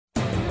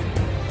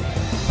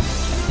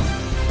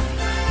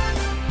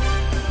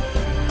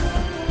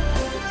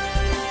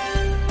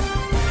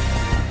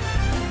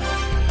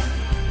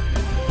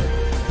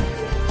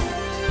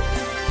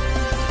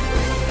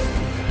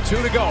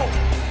go.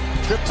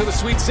 Trip to the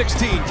Sweet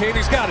 16.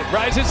 Katie's got it.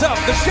 Rises up.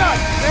 The shot.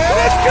 And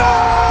it's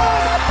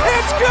good!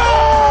 It's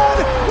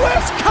good!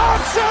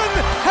 Wisconsin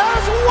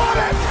has won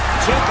it!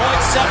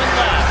 2.7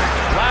 left.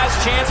 Last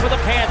chance for the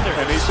Panthers.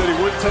 And he said he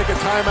wouldn't take a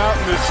timeout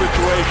in this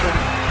situation.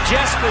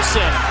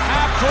 Jesperson.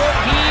 Half-court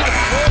heave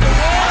for the win.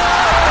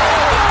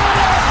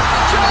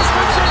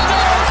 Jesperson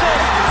does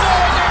it.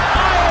 Northern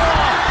Iowa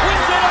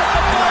wins it at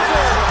the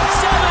buzzer.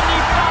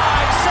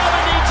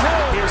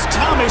 75-72. Here's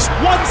Thomas,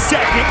 1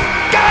 second.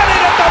 Got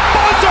it at the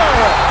buzzer!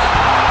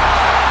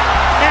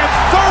 And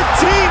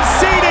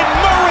 13-seeded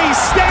Murray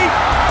State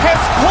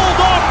has pulled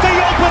off the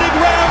opening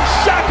round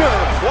shocker.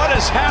 What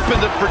has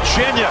happened at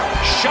Virginia?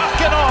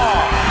 Shock and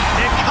awe.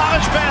 In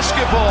college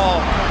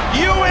basketball,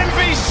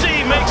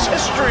 UMBC makes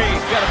history.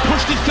 Got to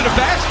push this to the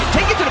basket.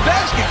 Take it to the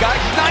basket, guys.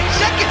 9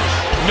 seconds.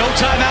 No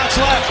timeouts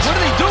left. What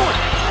are they doing?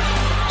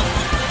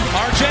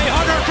 RJ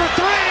Hunter for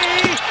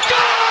three. Good!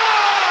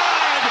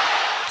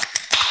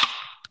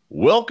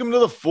 Welcome to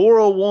the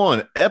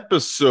 401,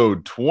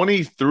 episode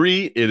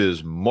 23. It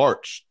is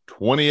March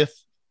 20th,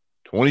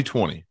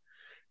 2020.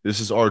 This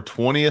is our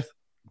 23rd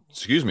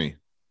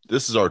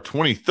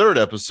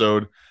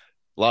episode.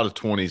 A lot of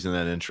 20s in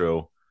that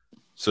intro.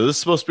 So this is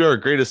supposed to be our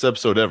greatest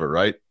episode ever,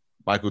 right?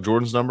 Michael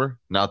Jordan's number,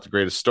 not the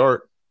greatest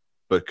start,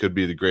 but could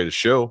be the greatest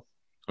show.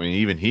 I mean,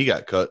 even he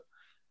got cut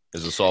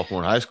as a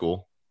sophomore in high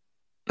school.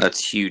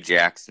 That's Hugh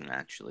Jackson,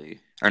 actually.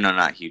 Or no,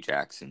 not Hugh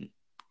Jackson.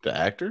 The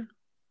actor?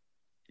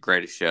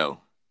 Greatest show.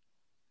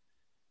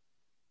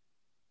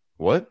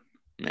 What?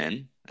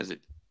 Man, is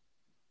it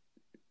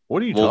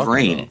What are you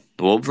Wolverine? talking about?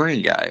 The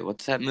Wolverine guy.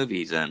 What's that movie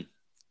he's in?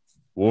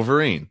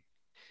 Wolverine.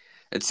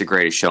 It's The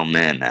Greatest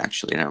Showman,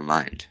 actually. Never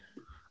mind.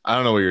 I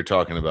don't know what you're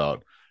talking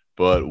about,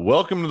 but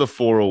welcome to the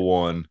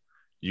 401.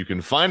 You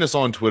can find us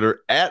on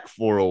Twitter at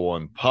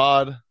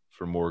 401pod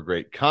for more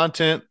great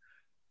content.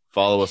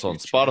 Follow us on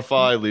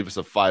Spotify. Leave us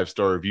a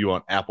 5-star review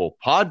on Apple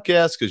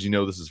Podcasts because you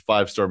know this is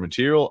 5-star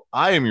material.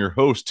 I am your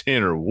host,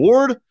 Tanner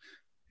Ward,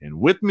 and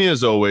with me,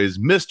 as always,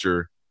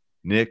 Mr.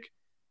 Nick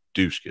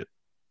Dushkit.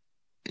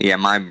 Yeah,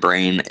 my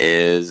brain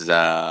is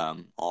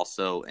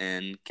also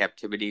in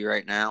captivity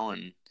right now,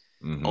 and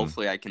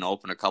hopefully I can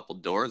open a couple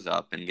doors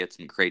up and get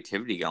some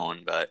creativity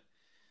going, but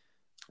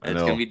it's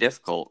going to be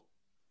difficult.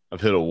 I've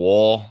hit a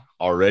wall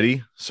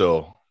already,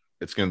 so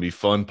it's going to be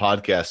fun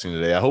podcasting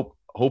today. I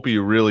hope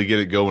you really get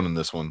it going in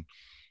this one.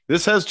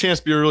 This has a chance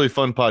to be a really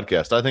fun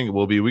podcast. I think it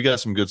will be. We got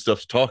some good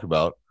stuff to talk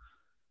about.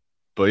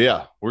 But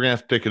yeah, we're going to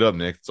have to pick it up,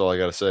 Nick. That's all I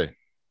got to say.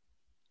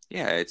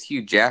 Yeah, it's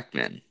Hugh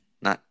Jackman.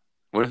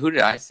 Who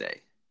did I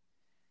say?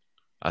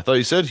 I thought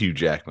you said Hugh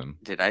Jackman.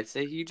 Did I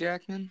say Hugh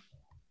Jackman?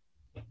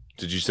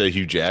 Did you say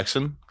Hugh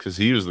Jackson? Because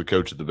he was the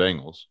coach of the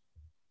Bengals.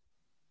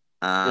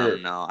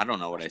 No, I don't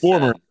know what I said.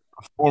 said.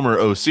 Former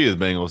OC of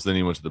the Bengals, then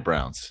he went to the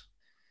Browns.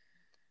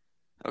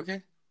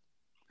 Okay.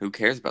 Who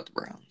cares about the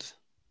Browns?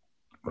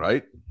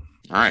 Right?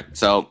 All right.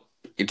 So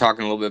you're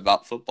talking a little bit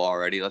about football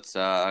already. Let's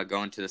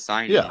go into the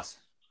signings. Yeah.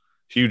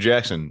 Hugh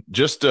Jackson.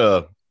 Just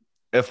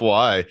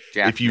FYI,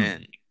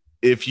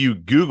 if you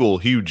Google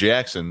Hugh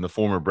Jackson, the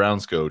former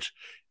Browns coach,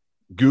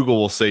 Google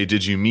will say,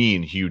 "Did you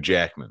mean Hugh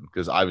Jackman?"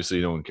 Because obviously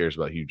no one cares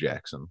about Hugh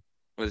Jackson.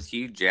 Was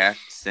Hugh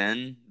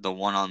Jackson the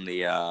one on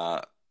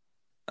the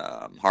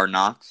Hard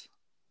Knocks?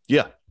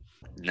 Yeah.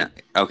 No.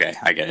 Okay,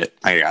 I get it.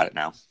 I got it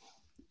now.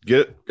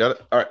 Get it? Got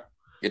it? All right.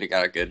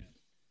 Got it. Good.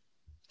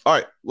 All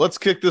right, let's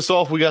kick this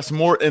off. We got some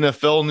more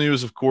NFL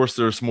news. Of course,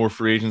 there's some more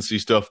free agency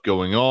stuff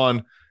going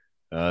on.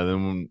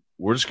 Then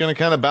we're just going to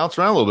kind of bounce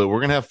around a little bit. We're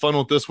going to have fun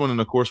with this one.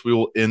 And, of course, we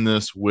will end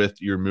this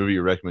with your movie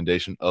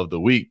recommendation of the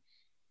week.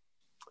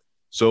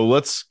 So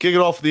let's kick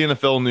it off with the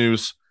NFL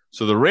news.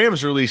 So the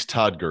Rams released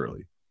Todd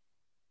Gurley.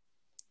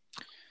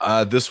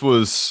 This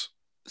was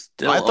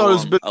still I thought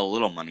it was a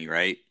little money,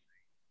 right?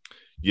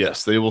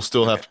 Yes, they will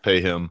still have to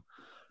pay him.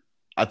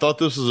 I thought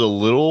this was a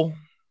little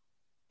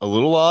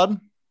odd.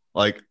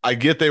 Like, I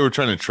get they were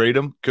trying to trade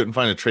him, couldn't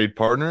find a trade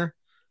partner.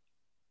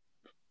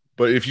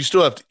 But if you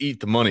still have to eat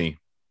the money,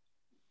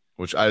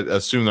 which I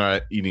assume they're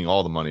not eating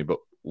all the money, but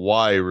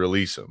why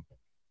release him?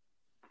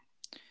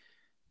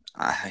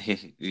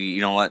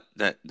 You know what?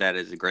 That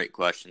is a great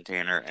question,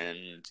 Tanner,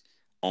 and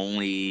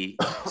only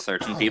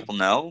certain people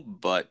know.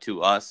 But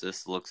to us,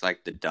 this looks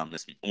like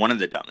one of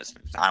the dumbest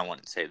moves. I don't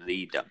want to say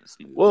the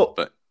dumbest move,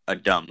 but a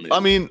dumb move.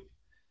 I mean,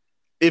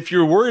 if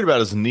you're worried about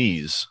his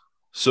knees,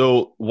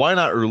 so why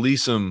not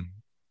release him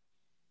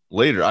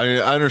later? I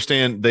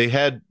understand they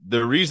had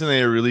the reason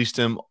they released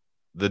him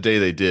the day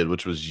they did,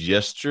 which was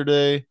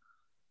yesterday,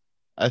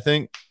 I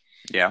think.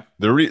 Yeah.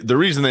 The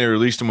reason they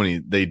released him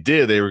when they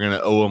were going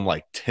to owe him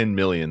like $10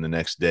 million the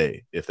next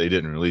day if they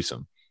didn't release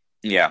him.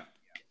 Yeah.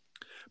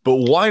 But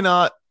why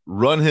not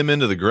run him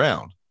into the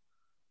ground?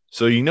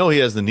 So he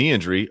has the knee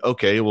injury.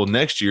 Okay, well,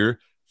 next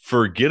year,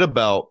 forget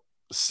about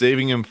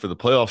saving him for the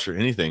playoffs or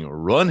anything.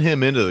 Run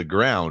him into the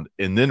ground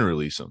and then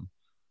release him.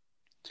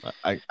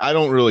 I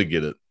don't really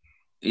get it.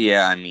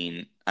 Yeah, I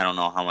mean, I don't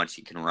know how much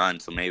he can run,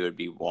 so maybe it would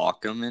be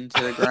walk him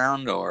into the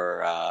ground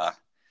or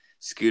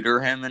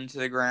scooter him into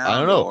the ground. I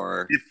don't know.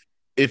 Or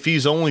if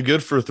he's only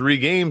good for 3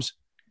 games,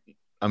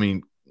 I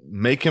mean,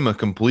 make him a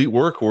complete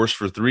workhorse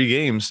for 3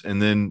 games,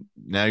 and then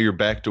now you're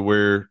back to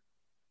where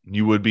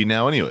you would be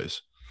now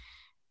anyways.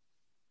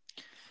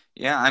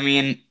 Yeah, I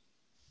mean,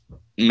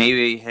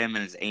 maybe him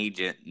and his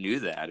agent knew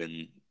that,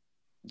 and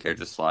they're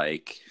just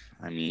like,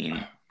 I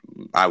mean,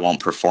 I won't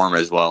perform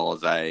as well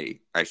as I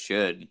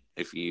should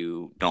if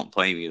you don't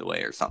play me the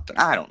way or something.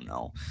 I don't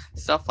know.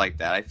 Stuff like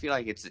that. I feel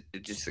like it's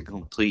just a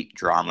complete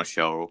drama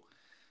show.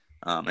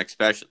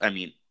 Especially, I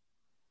mean,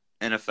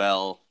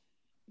 NFL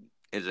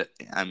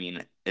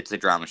it's a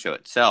drama show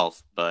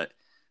itself, but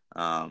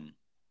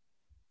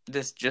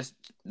this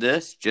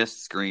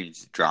just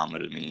screams drama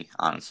to me,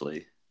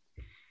 honestly.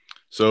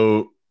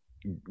 So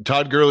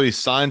Todd Gurley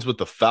signs with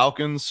the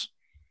Falcons.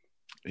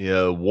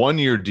 Yeah,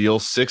 1-year deal,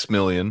 $6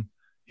 million.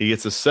 He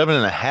gets a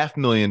 $7.5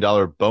 million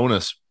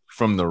bonus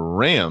from the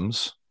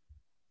Rams,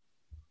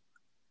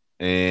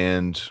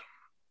 and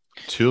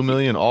 $2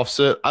 million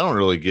offset. I don't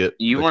really get.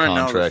 You the want to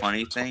know the contract.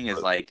 funny thing is,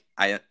 like,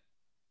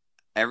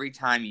 every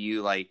time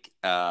you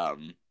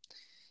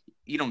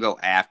you don't go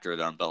after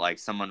them, but like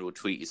someone will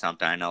tweet you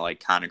something. I know,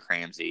 like Connor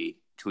Ramsey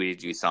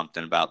tweeted you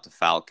something about the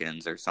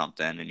Falcons or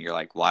something, and you're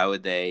like, why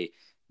would they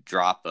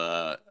drop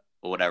a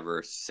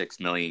whatever $6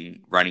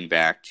 million running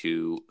back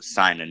to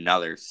sign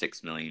another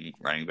 $6 million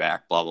running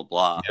back? Blah blah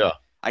blah. Yeah,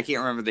 I can't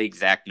remember the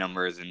exact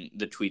numbers in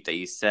the tweet that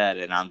you said,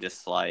 and I'm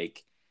just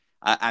like,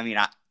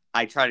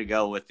 I try to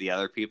go with the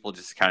other people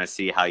just to kind of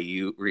see how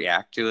you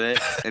react to it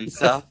and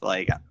stuff.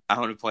 Like, I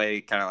want to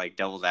play kind of like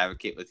devil's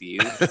advocate with you.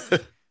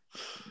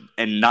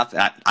 And not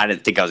that I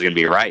didn't think I was going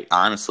to be right,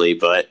 honestly,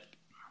 but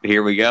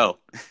here we go.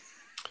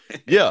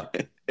 Yeah.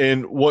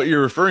 And what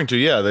you're referring to,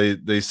 yeah,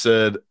 they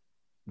said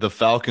the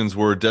Falcons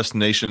were a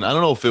destination. I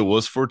don't know if it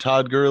was for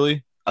Todd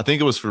Gurley. I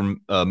think it was for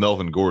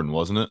Melvin Gordon,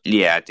 wasn't it?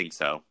 Yeah, I think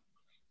so.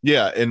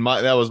 Yeah, and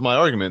that was my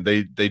argument.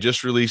 They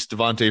just released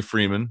Devontae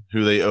Freeman,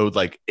 who they owed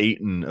like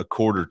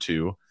 $8.25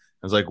 to.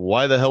 I was like,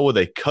 why the hell would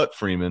they cut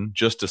Freeman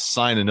just to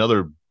sign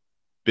another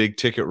big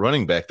ticket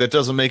running back? That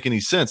doesn't make any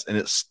sense, and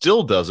it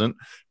still doesn't.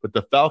 But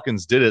the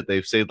Falcons did it.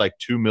 They've saved like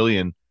 $2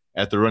 million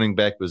at the running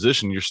back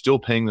position. You're still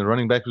paying the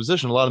running back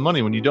position a lot of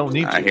money when you don't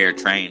need to. I hear a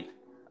train.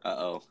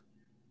 Oh,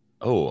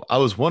 I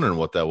was wondering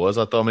what that was.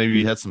 I thought maybe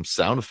you had some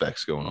sound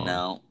effects going on.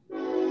 No.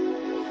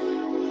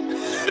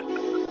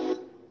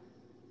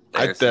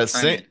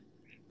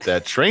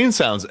 That train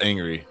sounds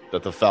angry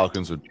that the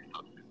Falcons would.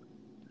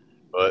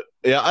 But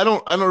yeah, I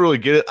don't really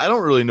get it. I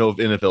don't really know if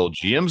NFL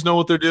GMs know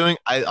what they're doing.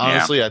 I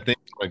think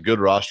when a good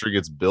roster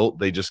gets built,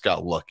 they just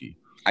got lucky.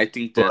 I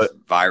think this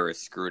virus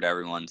screwed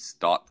everyone's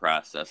thought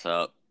process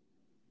up.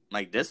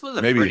 Like, this was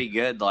a pretty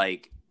good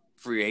like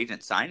free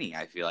agent signing.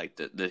 I feel like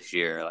this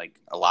year, like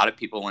a lot of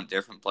people went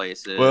different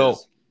places.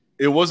 Well,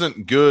 it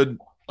wasn't good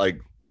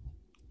like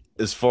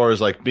as far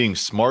as like being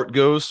smart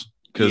goes,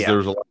 because there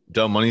was a lot of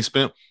dumb money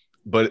spent,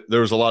 but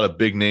there was a lot of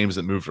big names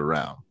that moved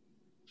around.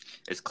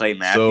 Is Clay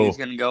Matthews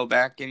going to go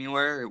back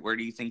anywhere? Where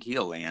do you think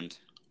he'll land?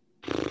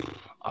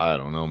 I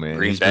don't know, man.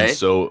 Green Bay?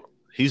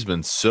 He's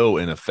been so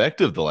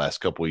ineffective the last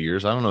couple of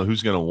years. I don't know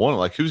who's going to want it.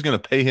 Like, who's going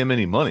to pay him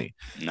any money?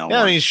 No.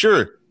 Yeah, I mean,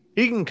 sure,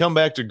 he can come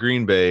back to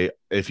Green Bay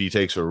if he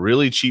takes a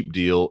really cheap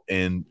deal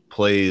and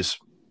plays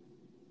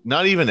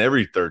not even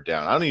every third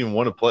down. I don't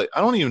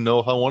even know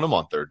if I want him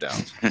on third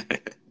downs.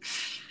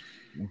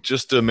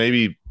 Just to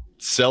maybe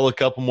sell a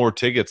couple more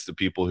tickets to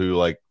people who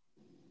like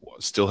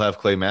still have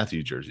Clay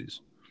Matthews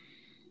jerseys.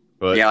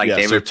 But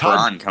David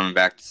Perron coming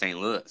back to St.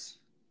 Louis.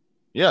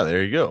 Yeah,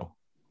 there you go.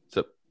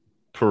 Except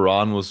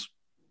Perron was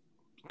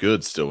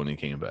good still when he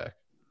came back.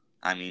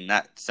 I mean,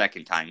 that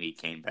second time he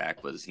came back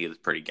he was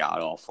pretty god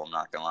awful. I'm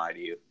not gonna lie to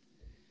you.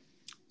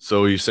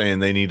 So you're saying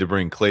they need to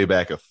bring Clay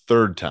back a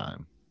third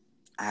time?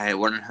 It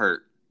wouldn't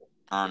hurt,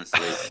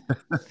 honestly.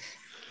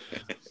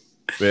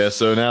 Yeah.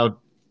 So now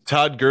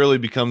Todd Gurley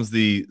becomes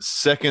the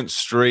second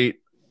straight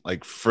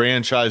like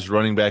franchise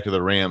running back of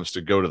the Rams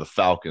to go to the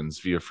Falcons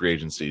via free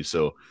agency.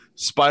 So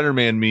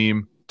Spider-Man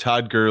meme,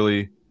 Todd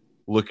Gurley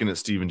looking at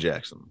Steven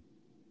Jackson.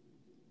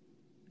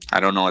 I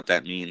don't know what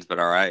that means, but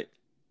all right.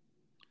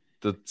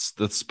 The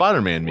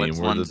Spider-Man meme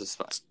where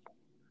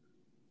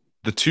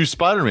the two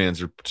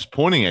Spider-Mans are just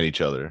pointing at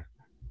each other.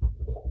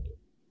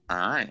 All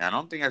right. I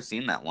don't think I've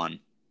seen that one.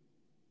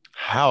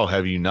 How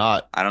have you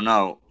not? I don't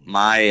know.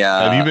 My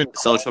have you been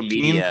social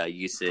media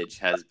usage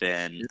has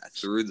been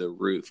through the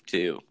roof,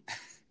 too.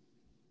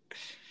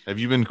 Have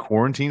you been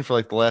quarantined for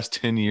like the last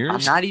 10 years?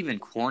 I'm not even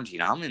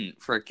quarantined. I'm in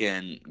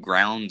freaking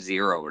ground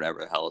zero, whatever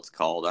the hell it's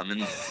called. I'm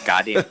in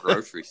goddamn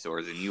grocery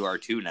stores, and you are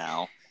too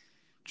now.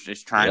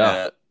 Just trying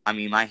to. I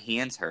mean, my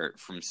hands hurt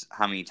from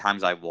how many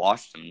times I've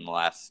washed them in the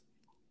last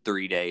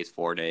 3 days,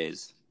 4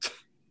 days.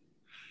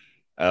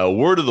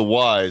 Word of the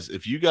wise: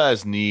 if you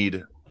guys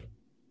need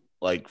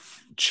like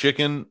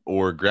chicken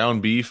or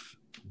ground beef,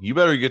 you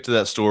better get to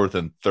that store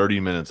within 30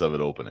 minutes of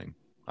it opening.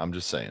 I'm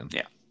just saying.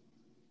 Yeah.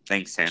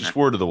 Thanks, Tanner. Just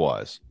word of the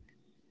wise.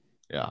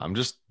 Yeah, I'm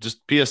just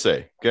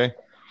PSA, okay?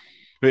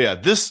 But yeah,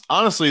 this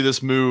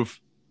move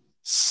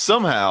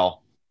somehow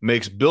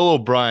makes Bill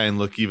O'Brien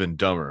look even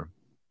dumber,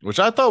 which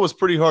I thought was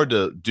pretty hard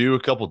to do a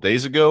couple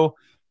days ago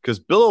because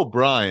Bill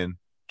O'Brien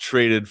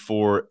traded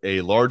for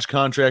a large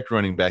contract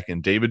running back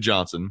in David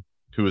Johnson,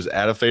 who was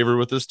out of favor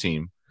with his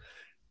team.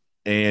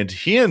 And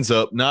he ends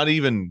up not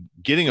even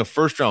getting a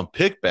first-round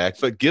pick back,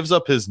 but gives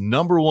up his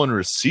number one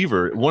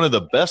receiver, one of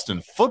the best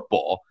in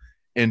football,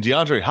 in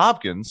DeAndre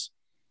Hopkins.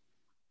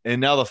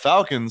 And now the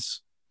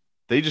Falcons,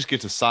 they just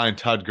get to sign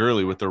Todd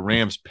Gurley with the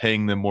Rams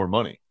paying them more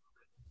money.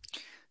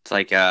 It's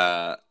like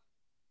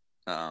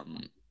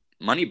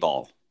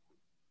Moneyball.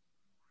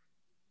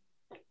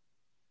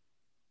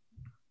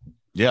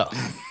 Yeah,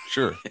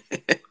 sure.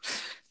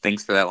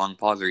 Thanks for that long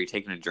pause. Are you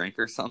taking a drink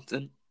or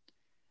something?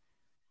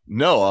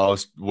 No, I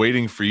was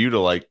waiting for you to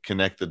like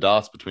connect the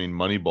dots between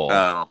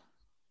Moneyball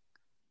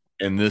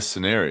and this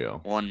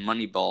scenario. Well, in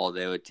Moneyball,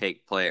 they would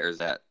take players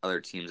that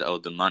other teams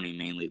owed the money,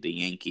 mainly the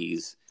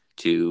Yankees,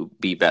 to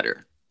be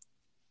better.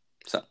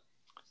 So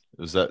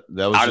was that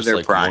was out just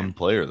like prime. One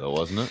player though,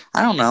 wasn't it?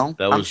 I don't know.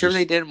 I'm sure just,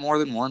 they did more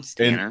than once,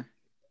 Tanner.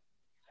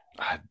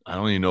 I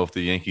don't even know if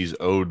the Yankees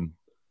owed.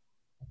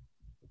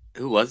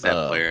 Who was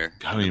that player?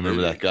 I don't even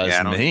remember that guy's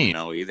I don't name. even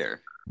know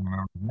either.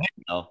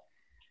 No.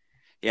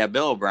 Yeah,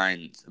 Bill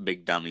O'Brien's a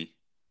big dummy.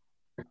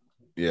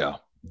 Yeah,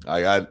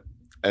 I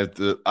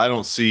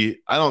don't see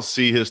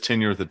his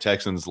tenure with the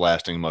Texans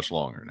lasting much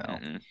longer now.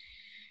 Mm-mm.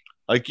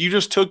 Like you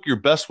just took your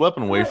best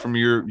weapon away from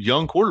your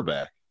young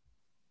quarterback.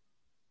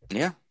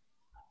 Yeah,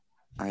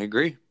 I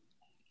agree.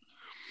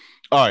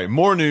 All right,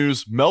 more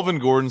news. Melvin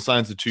Gordon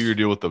signs a 2-year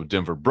deal with the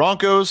Denver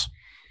Broncos.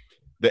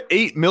 The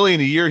 $8 million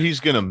a year he's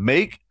going to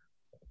make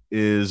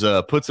is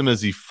puts him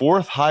as the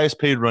 4th highest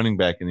paid running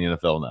back in the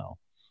NFL now.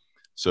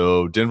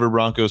 So Denver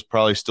Broncos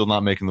probably still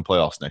not making the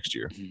playoffs next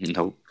year.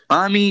 Nope.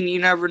 I mean, you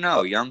never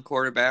know. Young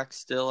quarterback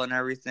still and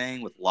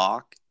everything with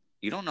Locke.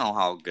 You don't know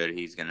how good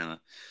he's going to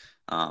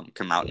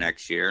come out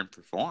next year and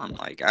perform.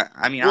 Like,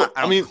 I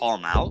don't call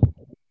him out.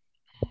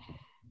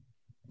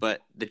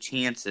 But the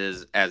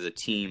chances as a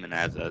team and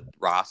as a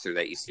roster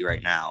that you see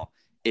right now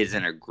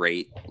isn't a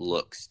great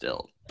look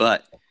still.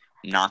 But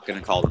I'm not going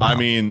to call them out. I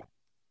mean,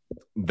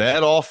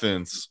 that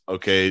offense,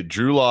 okay,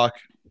 Drew Lock,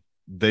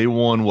 they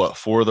won,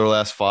 4 of their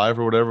last 5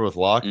 or whatever with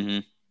Lock? Mm-hmm.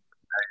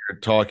 You're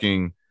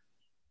talking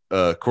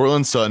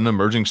Cortland Sutton,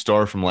 emerging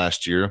star from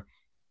last year.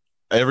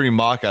 Every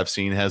mock I've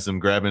seen has them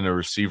grabbing a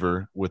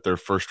receiver with their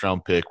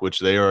first-round pick, which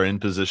they are in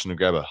position to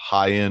grab a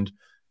high-end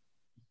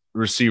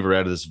receiver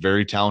out of this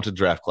very talented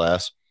draft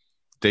class.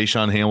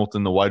 Deshaun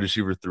Hamilton, the wide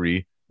receiver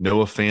 3.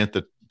 Noah Fant,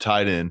 the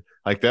tight end.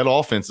 Like, that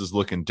offense is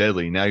looking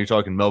deadly. Now you're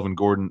talking Melvin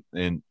Gordon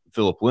and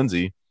Phillip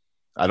Lindsay.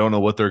 I don't know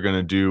what they're going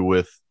to do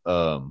with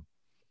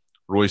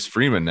Royce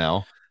Freeman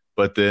now,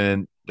 but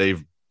then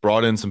they've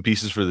brought in some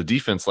pieces for the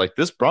defense. Like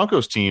this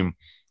Broncos team,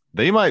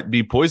 they might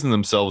be poisoning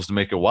themselves to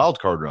make a wild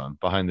card run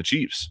behind the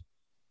Chiefs.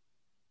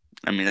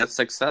 I mean, that's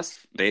success.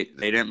 They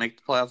didn't make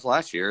the playoffs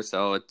last year,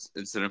 so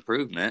it's an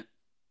improvement.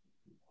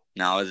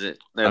 Now, is it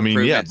the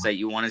improvements that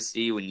you want to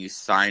see when you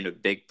sign a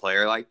big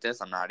player like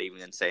this? I'm not even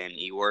going to say an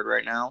E word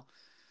right now,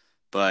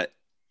 but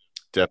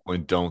definitely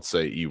don't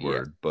say E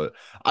word. Yeah. But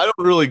I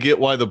don't really get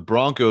why the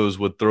Broncos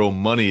would throw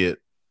money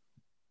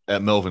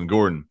at Melvin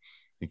Gordon.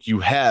 Like you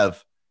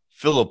have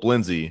Phillip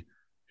Lindsay,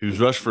 who's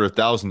rushed for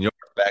 1,000 yards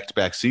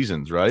back-to-back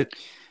seasons, right?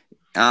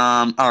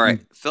 All right.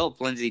 Phillip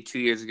Lindsay 2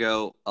 years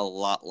ago, a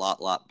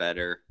lot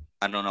better.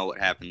 I don't know what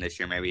happened this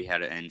year. Maybe he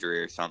had an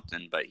injury or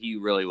something, but he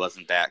really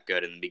wasn't that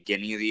good in the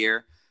beginning of the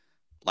year.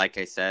 Like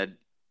I said,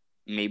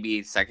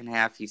 maybe second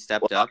half he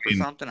stepped up or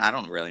something. I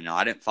don't really know.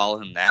 I didn't follow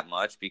him that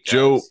much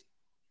because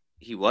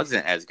he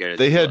wasn't as good as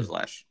he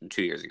was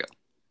 2 years ago.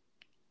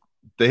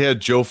 They had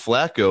Joe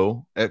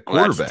Flacco at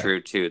quarterback. Well, that's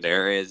true too.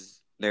 There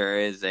is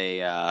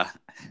a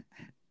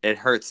it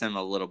hurts him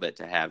a little bit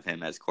to have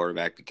him as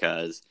quarterback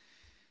because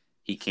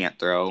he can't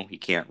throw, he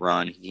can't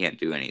run, he can't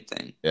do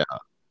anything. Yeah.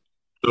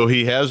 So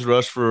he has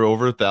rushed for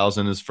over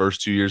 1,000 his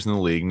first 2 years in the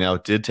league. Now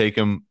it did take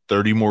him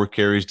 30 more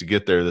carries to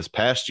get there this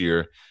past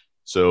year.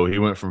 So he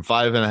went from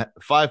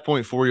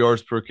 5.4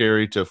 yards per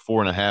carry to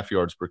 4.5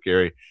 yards per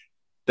carry.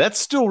 That's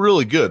still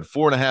really good,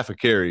 4.5 a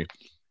carry.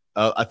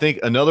 I think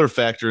another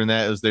factor in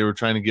that is they were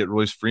trying to get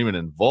Royce Freeman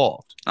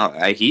involved. Oh,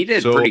 he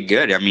did pretty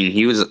good. I mean,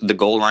 he was the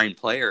goal line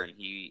player,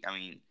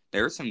 and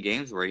there were some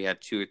games where he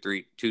had two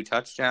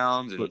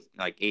touchdowns and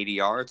like 80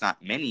 yards.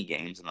 Not many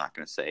games, I'm not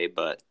going to say,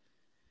 but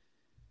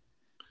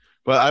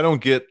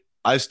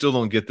I still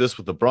don't get this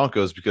with the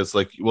Broncos because,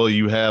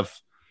 you have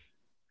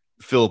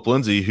Phillip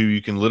Lindsay, who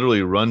you can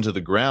literally run to the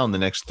ground the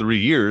next 3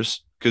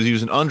 years because he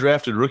was an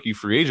undrafted rookie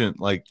free agent.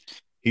 Like,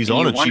 he's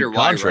on a cheap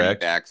contract. Why running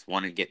backs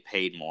want to get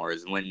paid more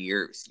is when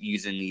you're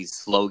using these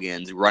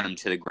slogans, run him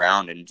to the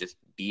ground and just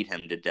beat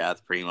him to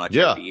death pretty much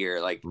every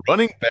year. Like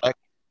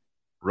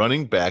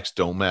running backs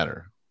don't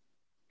matter.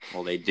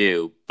 Well, they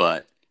do,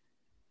 but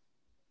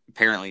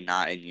apparently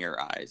not in your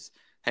eyes.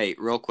 Hey,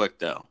 real quick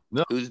though,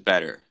 who's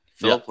better,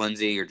 Phillip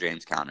Lindsay or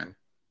James Conner?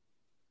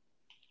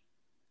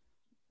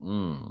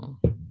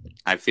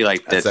 I feel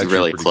like that's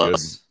really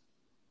close. Good.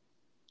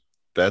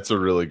 That's a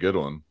really good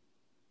one.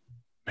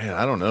 Man,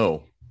 I don't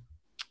know.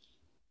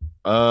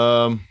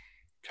 God,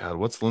 God,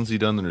 what's Lindsey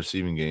done in the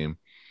receiving game?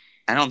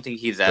 I don't think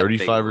he's that 35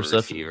 big of a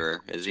receptions.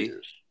 receiver, is he?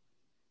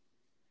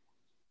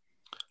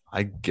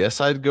 I guess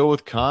I'd go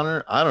with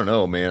Connor. I don't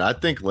know, man. I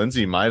think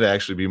Lindsey might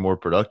actually be more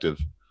productive.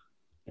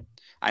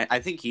 I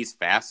think he's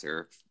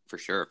faster for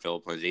sure.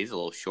 Philip Lindsay, he's a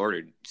little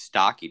shorter,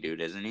 stocky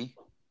dude, isn't he?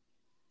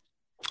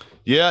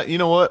 Yeah, you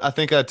know what? I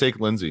think I'd take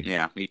Lindsey.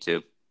 Yeah, me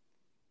too.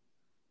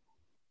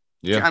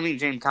 Yeah. I mean,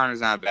 James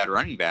Conner's not a bad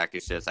running back.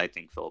 It's just I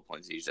think Philip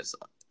Lindsay's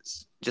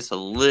just a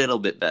little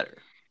bit better.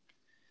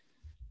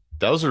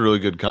 That was a really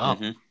good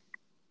comp. Mm-hmm.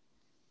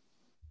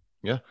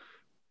 Yeah.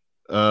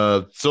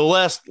 So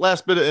last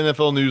bit of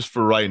NFL news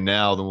for right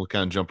now, then we'll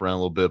kind of jump around a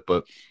little bit.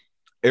 But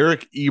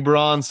Eric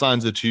Ebron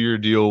signs a 2-year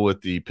deal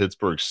with the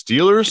Pittsburgh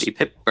Steelers. Hey,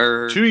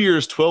 Pittsburgh. 2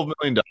 years, $12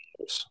 million.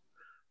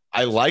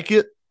 I like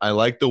it. I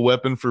like the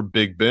weapon for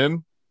Big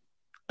Ben.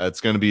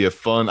 It's going to be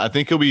I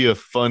think he'll be a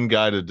fun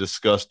guy to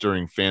discuss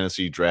during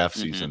fantasy draft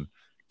season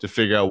to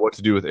figure out what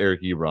to do with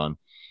Eric Ebron.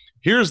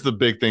 Here's the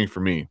big thing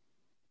for me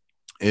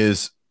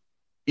is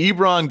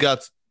Ebron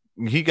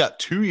got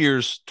 2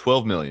 years,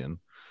 $12 million,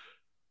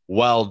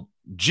 while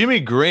Jimmy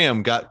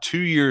Graham got 2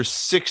 years,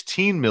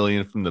 $16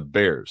 million from the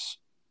Bears.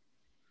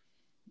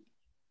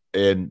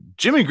 And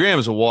Jimmy Graham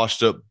is a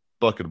washed up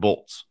bucket of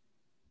bolts.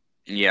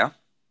 Yeah.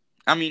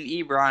 I mean,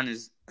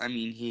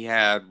 he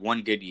had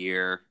one good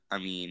year.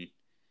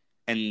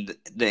 And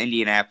the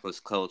Indianapolis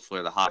Colts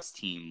were the hottest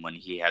team when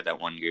he had that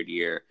one good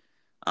year.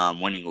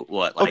 Winning,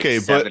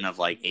 7 of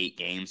 8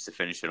 games to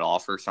finish it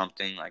off or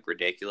something,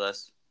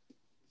 ridiculous.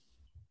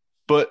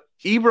 But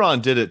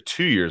Ebron did it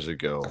 2 years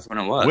ago. That's when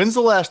it was. When's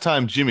the last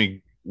time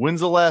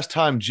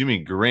Jimmy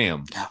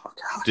Graham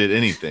did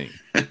anything?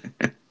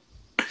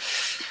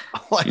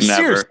 Never.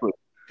 Seriously.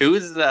 Who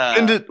was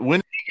it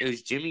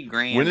was Jimmy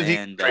Graham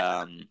and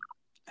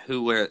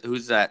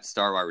who's that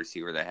star wide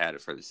receiver that had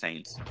it for the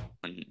Saints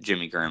when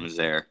Jimmy Graham was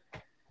there?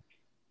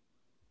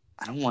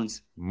 I don't want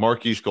to...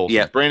 Marquise Colston.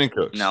 Yeah. Brandon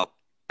Cooks. No,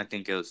 I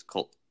think it was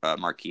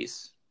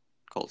Marquise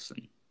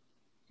Colston.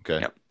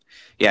 Okay. Yep.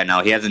 Yeah,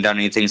 no, he hasn't done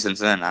anything since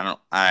then. I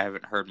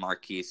haven't heard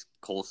Marquise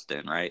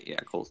Colston, right? Yeah,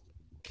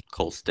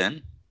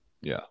 Colston.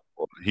 Yeah.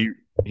 Well, he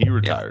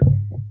retired.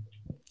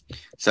 Yeah.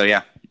 So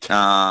yeah.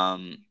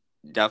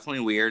 Definitely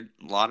weird.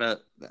 A lot of,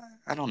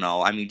 I don't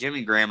know. I mean,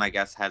 Jimmy Graham, I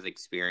guess, has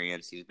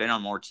experience. He's been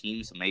on more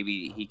teams, so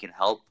maybe he can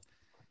help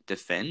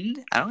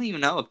defend. I don't even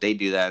know if they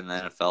do that in the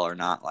NFL or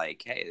not.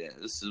 Hey,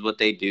 this is what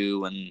they do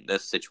when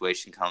this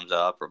situation comes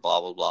up, or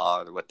blah blah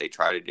blah, or what they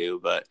try to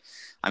do. But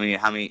I mean,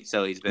 how many?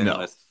 So he's been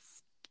with.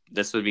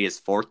 This would be his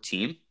 4th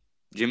team,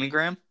 Jimmy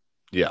Graham.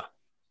 Yeah.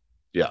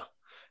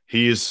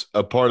 He's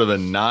a part of a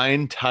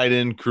 9 tight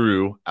end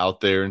crew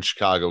out there in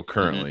Chicago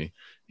currently.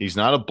 Mm-hmm. He's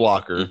not a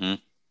blocker. Mm-hmm.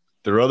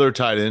 Their other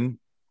tight end,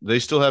 they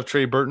still have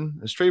Trey Burton.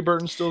 Is Trey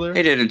Burton still there?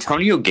 Hey, did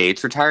Antonio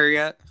Gates retire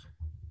yet?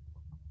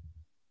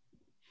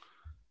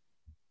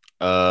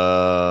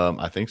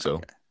 I think so.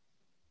 Okay.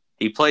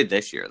 He played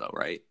this year, though,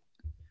 right?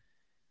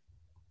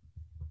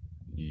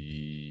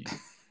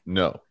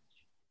 No,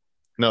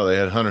 they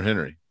had Hunter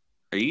Henry.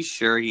 Are you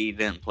sure he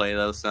didn't play,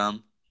 though,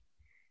 some?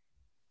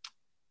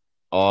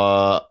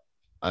 I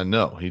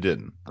know he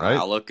didn't, right?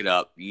 I'll look it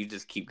up. You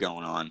just keep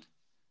going on.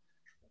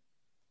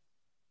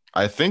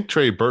 I think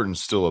Trey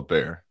Burton's still a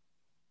Bear.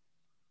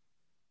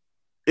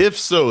 If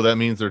so, that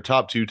means their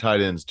top 2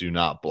 tight ends do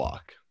not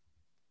block.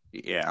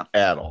 Yeah.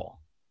 At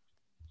all.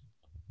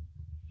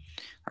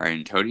 All right,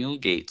 Antonio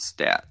Gates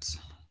stats.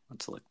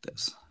 Let's look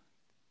this.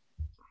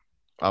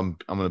 I'm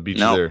going to beat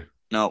you there.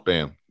 No.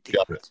 Bam.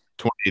 Got it.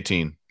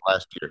 2018.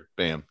 Last year.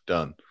 Bam.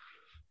 Done.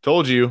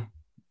 Told you.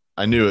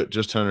 I knew it.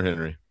 Just Hunter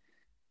Henry.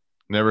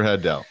 Never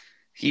had doubt.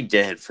 He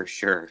did, for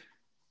sure.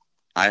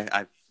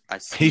 I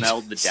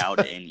smelled the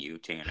doubt in you,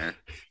 Tanner.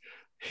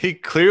 He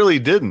clearly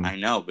didn't. I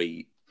know, but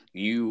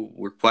you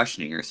were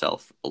questioning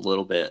yourself a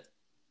little bit.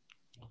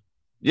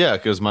 Yeah,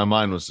 because my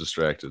mind was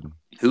distracted.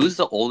 Who's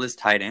the oldest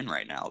tight end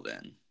right now,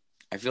 then?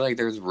 I feel like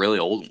there's really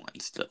old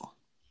ones still.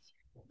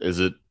 Is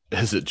it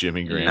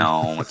Jimmy Graham?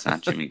 No, it's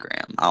not Jimmy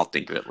Graham. I'll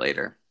think of it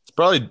later. It's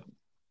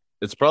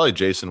probably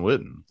Jason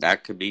Witten.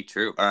 That could be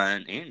true.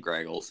 And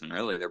Greg Olsen,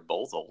 really. They're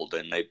both old,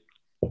 and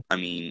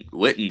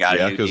Witten got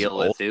a new deal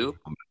with who?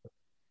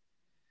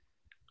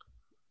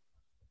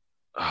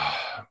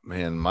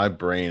 Man, my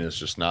brain is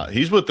just not.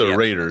 He's with the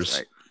Raiders,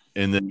 right.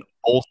 And then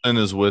Olsen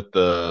is with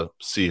the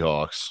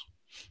Seahawks.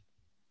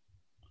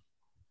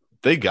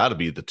 They got to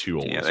be the 2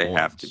 oldest. Yeah, they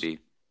have to be.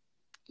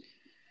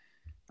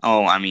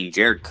 Oh,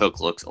 Jared Cook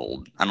looks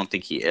old. I don't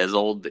think he is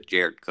old, but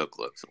Jared Cook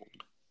looks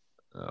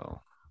old.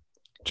 Oh,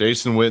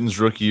 Jason Witten's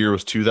rookie year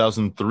was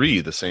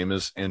 2003, the same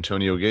as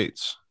Antonio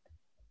Gates.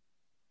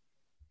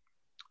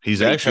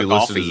 He's actually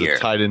listed as a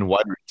tight end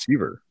wide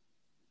receiver.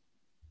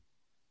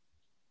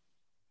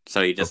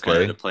 So he just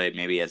wanted to play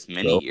maybe as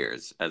many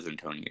years as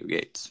Antonio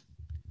Gates.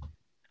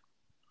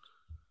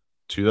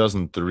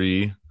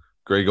 2003.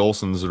 Greg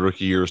Olsen's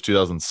rookie year was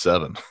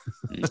 2007.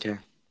 Okay.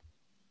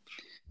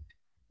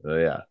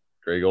 Yeah.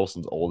 Greg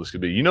Olsen's old as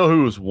could be. You know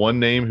who's one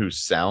name who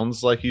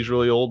sounds like he's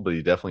really old, but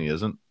he definitely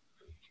isn't?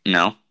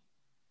 No.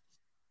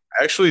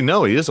 Actually,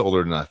 no, he is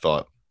older than I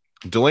thought.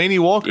 Delaney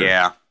Walker.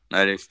 Yeah,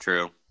 that is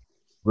true.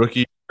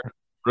 Rookie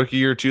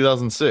year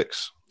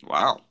 2006.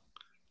 Wow.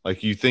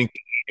 Like you think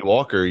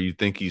Walker, you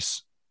think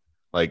he's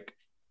like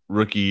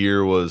rookie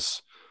year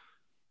was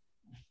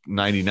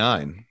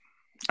 99.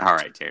 All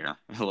right, Taylor.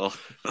 A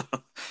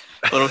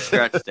little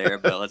stretch there,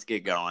 but let's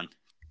get going.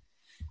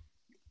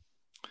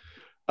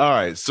 All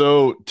right,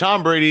 so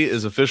Tom Brady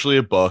is officially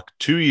a Buck.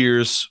 2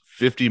 years,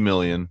 $50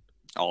 million.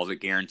 All of it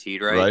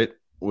guaranteed, right? Right?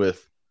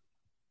 With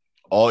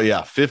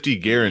 50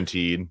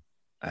 guaranteed.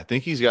 I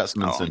think he's got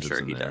some incentives I'm sure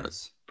in he there.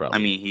 does. Probably.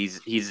 I mean, he's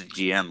a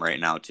GM right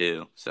now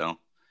too, so.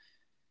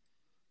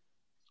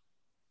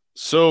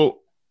 So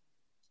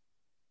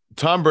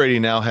Tom Brady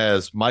now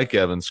has Mike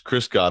Evans,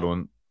 Chris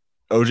Godwin,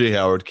 OJ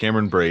Howard,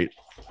 Cameron Brate.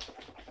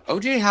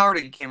 OJ Howard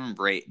and Cameron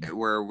Brate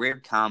were a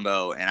weird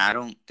combo, and I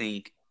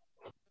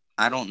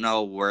don't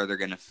know where they're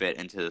going to fit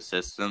into the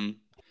system.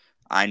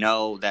 I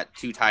know that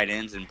 2 tight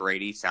ends and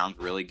Brady sounds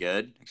really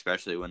good,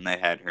 especially when they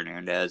had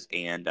Hernandez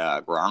and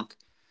Gronk.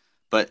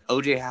 But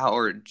OJ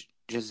Howard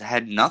just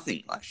had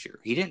nothing last year.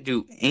 He didn't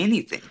do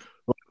anything.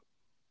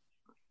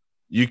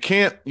 You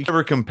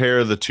never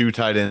compare the 2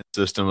 tight end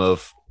system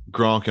of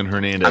Gronk and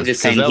Hernandez. I'm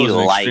just saying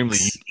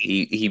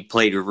he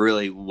played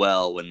really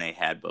well when they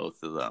had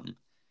both of them.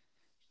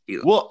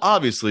 Well,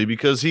 obviously,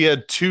 because he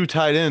had 2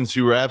 tight ends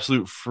who were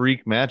absolute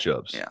freak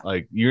matchups. Yeah.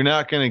 Like, you're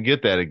not going to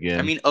get that again.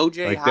 I mean,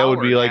 OJ Howard that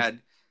would be like,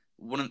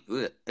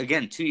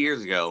 had 2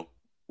 years ago,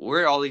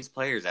 where are all these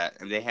players at?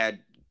 I mean, they had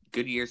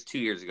good years 2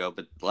 years ago,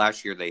 but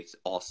last year they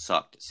all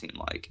sucked, it seemed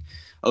like.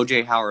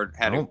 OJ Howard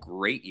had a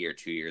great year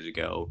 2 years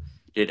ago.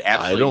 Did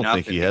absolutely nothing. I don't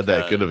think he had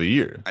that good of a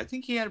year. I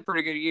think he had a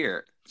pretty good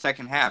year,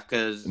 second half,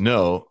 because...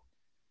 No.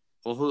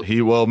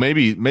 Well,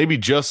 maybe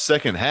just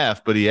second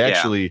half, but he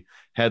actually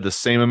had the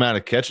same amount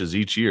of catches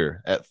each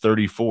year at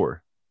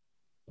 34.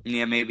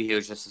 Yeah, maybe he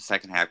was just a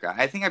second half guy.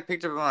 I think I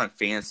picked up him on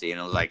fantasy, and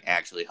it was like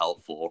actually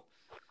helpful.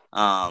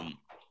 And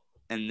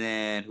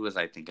then who was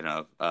I thinking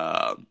of?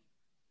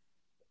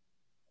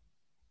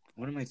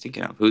 What am I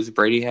thinking of? Who's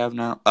Brady have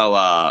now?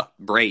 Oh,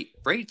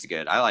 Brady's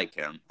good. I like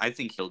him. I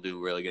think he'll do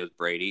really good with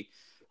Brady.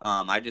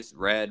 I just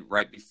read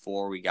right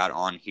before we got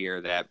on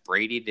here that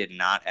Brady did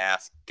not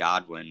ask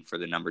Godwin for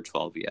the number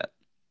 12 yet.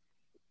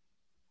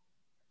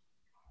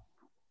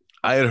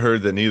 I had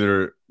heard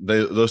that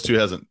those two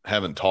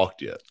haven't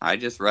talked yet. I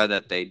just read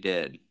that they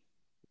did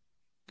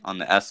on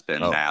the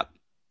ESPN app.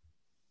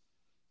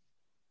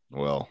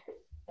 Well,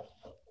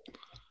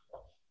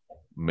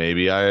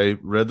 maybe I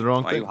read the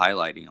wrong thing. Why are you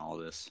highlighting all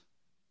this?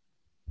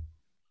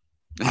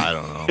 I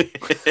don't know.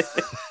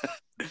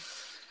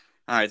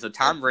 All right, so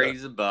Tom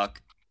Brady's a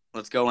Buck.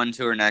 Let's go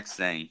into our next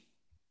thing.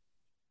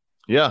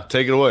 Yeah,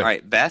 take it away. All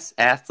right, best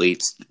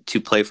athletes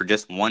to play for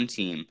just one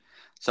team.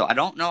 So I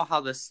don't know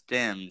how this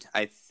stemmed.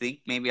 I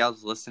think maybe I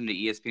was listening to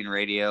ESPN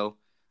Radio.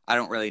 I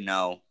don't really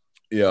know.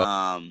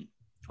 Yeah.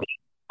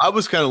 I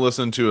was kind of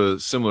listening to a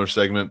similar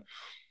segment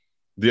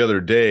the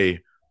other day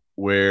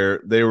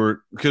where they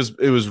were, because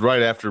it was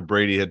right after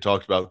Brady had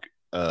talked about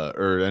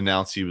or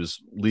announced he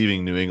was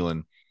leaving New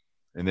England,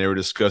 and they were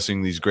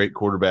discussing these great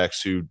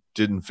quarterbacks who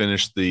didn't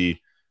finish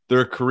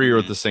their career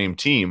with the same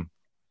team.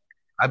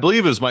 I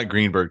believe it was Mike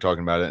Greenberg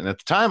talking about it. And at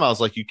the time I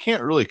was like, you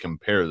can't really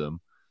compare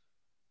them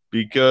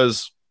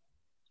because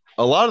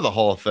a lot of the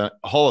Hall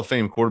of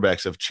Fame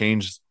quarterbacks have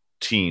changed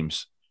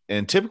teams,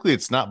 and typically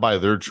it's not by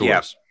their choice.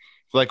 Yeah.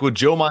 Like with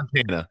Joe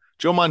Montana.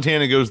 Joe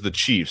Montana goes to the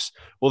Chiefs.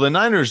 Well, the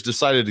Niners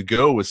decided to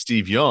go with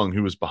Steve Young,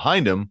 who was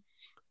behind him.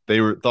 They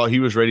thought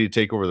he was ready to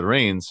take over the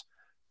reins.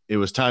 It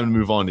was time to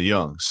move on to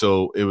Young.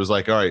 So it was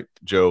like, all right,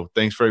 Joe,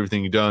 thanks for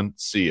everything you've done.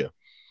 See ya.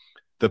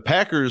 The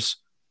Packers,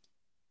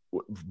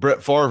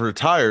 Brett Favre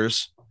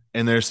retires,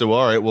 and they said, well,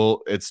 all right,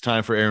 well, it's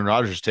time for Aaron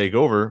Rodgers to take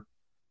over.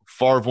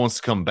 Favre wants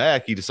to come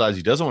back. He decides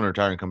he doesn't want to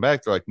retire and come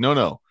back. They're like,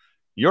 no.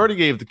 You already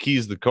gave the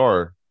keys to the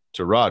car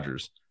to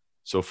Rodgers.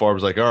 So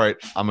Favre's like, all right,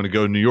 I'm going to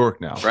go to New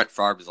York now. Brett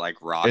Favre is like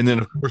Rocky. And then,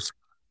 of course,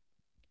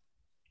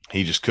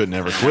 he just couldn't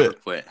ever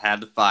quit.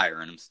 Had the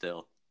fire in him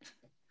still.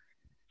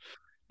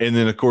 And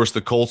then, of course,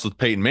 the Colts with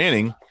Peyton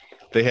Manning,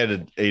 they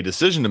had a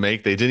decision to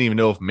make. They didn't even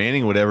know if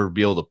Manning would ever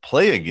be able to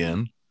play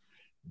again.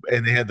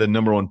 And they had the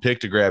number 1 pick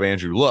to grab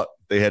Andrew Luck.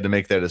 They had to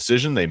make that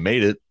decision. They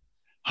made it.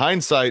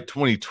 Hindsight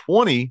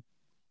 2020,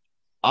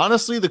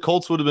 honestly, the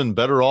Colts would have been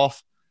better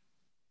off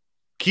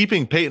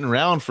keeping Peyton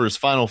around for his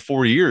final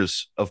 4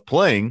 years of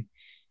playing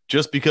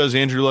just because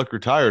Andrew Luck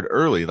retired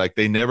early. Like,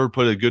 they never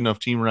put a good enough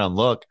team around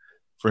Luck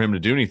for him to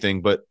do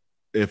anything. But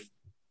if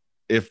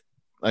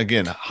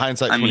again,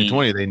 hindsight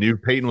 2020, they knew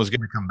Peyton was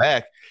going to come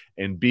back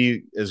and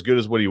be as good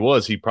as what he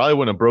was, he probably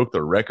wouldn't have broke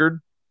the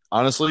record,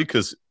 honestly,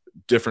 because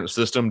different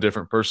system,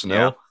 different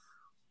personnel,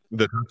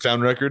 the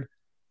touchdown record.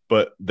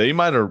 But they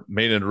might have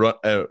made a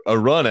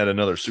run at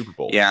another Super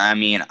Bowl. Yeah, I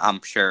mean,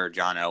 I'm sure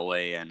John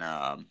Elway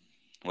and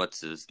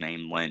what's his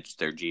name, Lynch,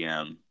 their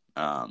GM,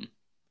 I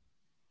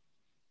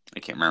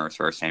can't remember his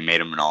first name, made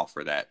him an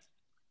offer that.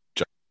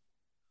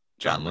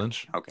 John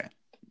Lynch? Okay.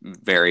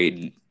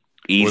 Very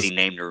easy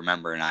name to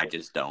remember, and I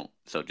just don't.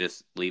 So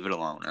just leave it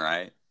alone, all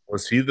right?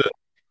 Was he the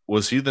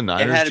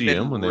Niners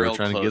GM when they were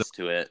trying to get him?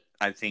 To it.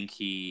 I think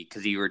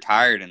because he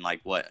retired and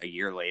a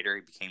year later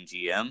he became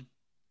GM.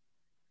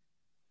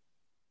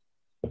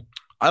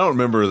 I don't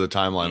remember the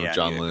timeline of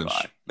John neither do Lynch.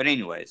 I. But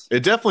anyways,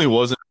 It definitely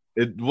wasn't.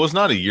 It was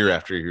not a year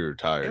after he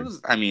retired.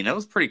 it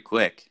was pretty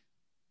quick.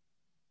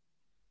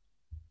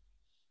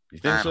 You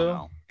think I so? don't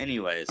know.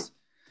 Anyways,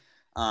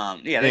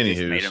 they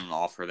just made him an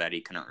offer that he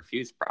couldn't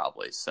refuse,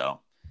 probably. So,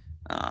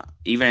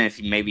 even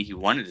if maybe he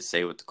wanted to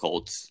stay with the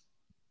Colts,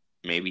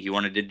 maybe he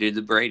wanted to do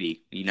the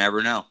Brady. You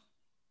never know.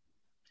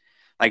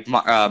 Like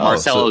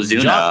Marcelo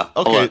Ozuna.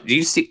 Okay.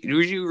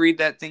 Did you read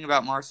that thing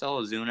about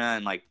Marcelo Ozuna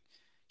and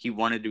he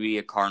wanted to be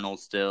a Cardinal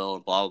still,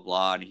 blah blah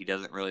blah, and he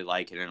doesn't really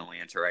like it in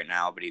Atlanta right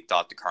now, but he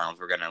thought the Cardinals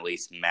were going to at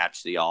least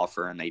match the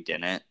offer, and they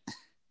didn't.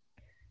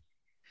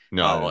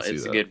 No,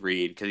 it's a good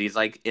read because he's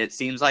it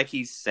seems like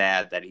he's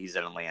sad that he's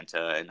in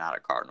Atlanta and not a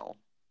Cardinal.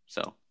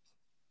 So,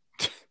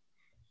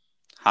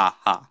 ha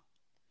ha.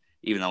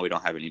 Even though we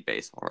don't have any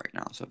baseball right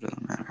now, so it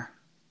doesn't matter.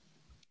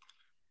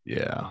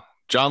 Yeah.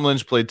 John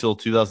Lynch played till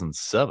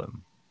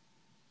 2007.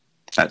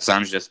 That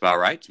sounds just about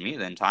right to me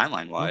then,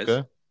 timeline-wise.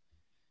 Okay.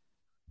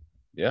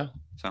 Yeah.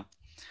 So,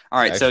 all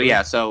right. Actually,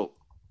 so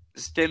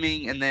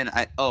stimming, and then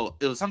it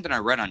was something I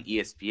read on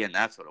ESPN.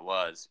 That's what it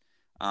was.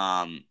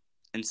 And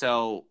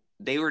so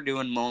they were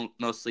doing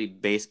mostly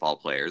baseball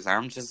players.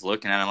 I'm just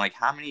looking at them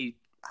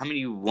how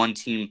many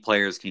one-team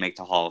players can make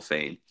the Hall of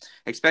Fame,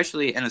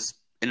 especially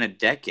in a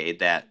decade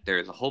that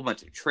there's a whole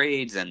bunch of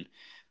trades, and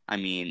I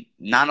mean,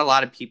 not a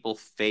lot of people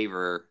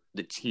favor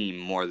the team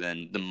more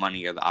than the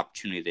money or the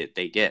opportunity that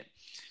they get.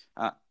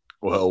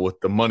 Well, with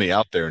the money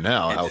out there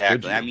now, exactly. How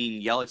could you? I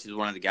mean, Yelich is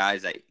one of the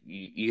guys that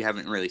you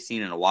haven't really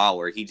seen in a while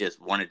where he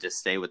just wanted to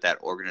stay with that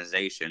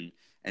organization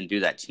and do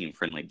that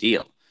team-friendly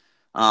deal.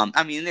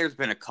 I mean, there's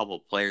been a couple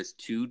of players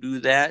to do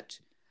that,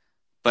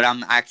 but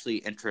I'm actually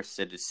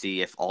interested to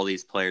see if all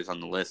these players on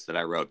the list that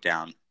I wrote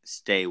down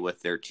stay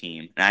with their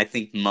team, and I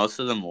think most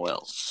of them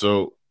will.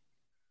 So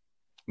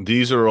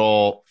these are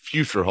all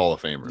future Hall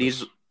of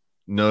Famers.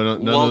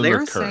 No, they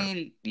were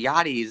saying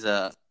Yachty's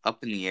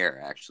up in the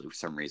air, actually, for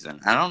some reason.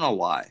 I don't know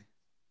why.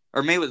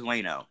 Or maybe it was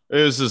Waino. It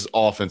was his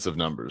offensive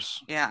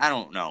numbers. Yeah, I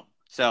don't know.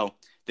 So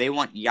they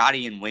want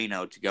Yachty and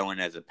Waino to go in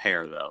as a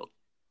pair, though.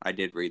 I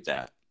did read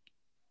that.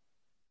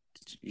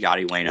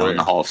 Yachty, Waino in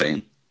the Hall of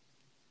Fame.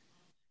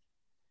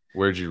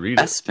 Where'd you read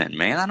it? ESPN,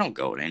 man. I don't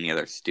go to any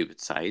other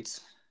stupid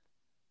sites.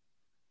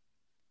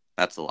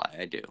 That's a lie.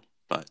 I do.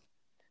 But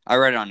I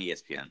read it on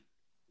ESPN.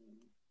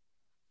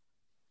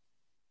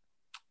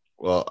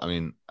 Well, I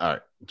mean, all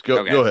right.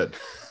 Go ahead.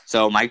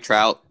 So Mike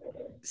Trout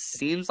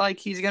seems like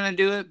he's going to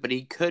do it, but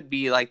he could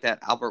be like that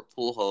Albert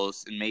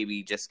Pujols and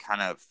maybe just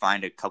kind of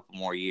find a couple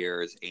more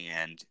years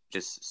and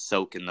just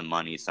soak in the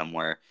money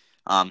somewhere.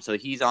 So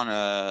he's on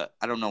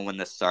I don't know when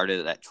this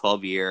started, that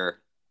 12-year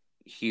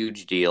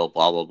huge deal,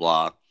 blah, blah,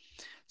 blah.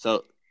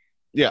 So,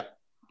 yeah.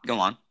 Go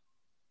on.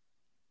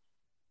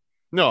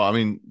 No, I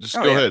mean, just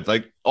go ahead.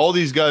 All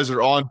these guys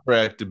are on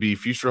track to be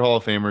future Hall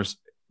of Famers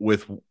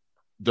with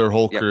their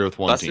whole career with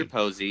one team. Buster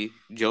Posey,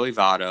 Joey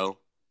Votto,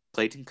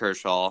 Clayton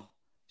Kershaw,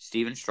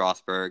 Steven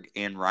Strasburg,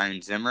 and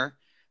Ryan Zimmer,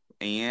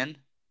 and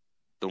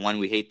the one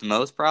we hate the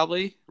most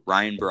probably,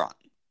 Ryan Braun.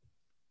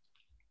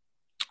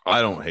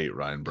 I don't hate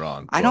Ryan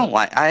Braun. I don't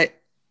hate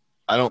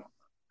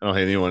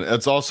anyone.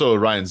 It's also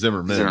Ryan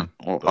Zimmerman.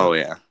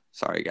 Yeah.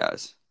 Sorry,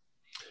 guys.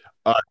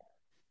 All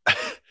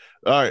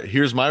right.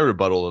 Here's my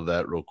rebuttal of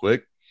that real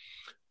quick.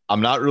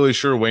 I'm not really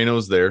sure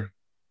Waino's there.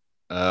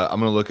 I'm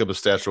going to look up his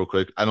stats real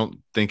quick. I don't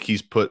think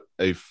he's put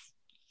a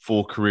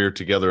full career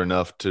together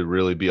enough to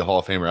really be a Hall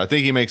of Famer. I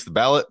think he makes the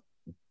ballot.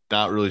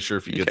 Not really sure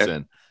if he gets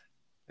in.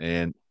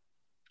 And,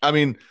 I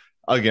mean,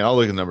 again, I'll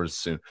look at the numbers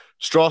soon.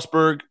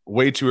 Strasburg,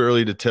 way too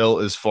early to tell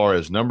as far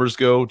as numbers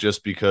go,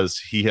 just because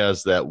he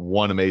has that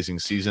one amazing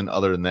season.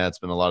 Other than that, it's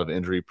been a lot of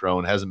injury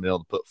prone. Hasn't been able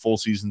to put full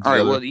seasons together.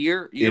 All right, well,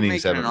 you're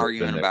making an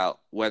argument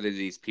about whether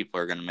these people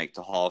are going to make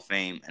the Hall of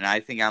Fame, and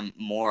I think I'm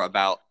more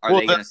about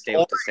they going to stay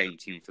with the same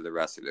team for the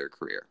rest of their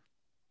career?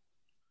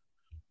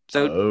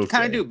 So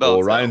kind of do both.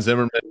 Well, Ryan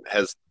Zimmerman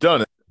has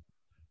done it.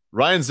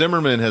 Ryan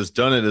Zimmerman has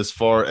done it as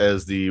far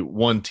as the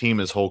one team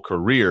his whole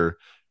career,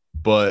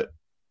 but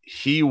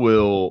he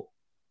will.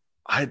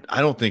 I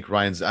don't think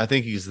I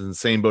think he's in the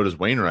same boat as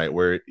Wainwright,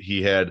 where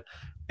he had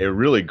a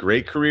really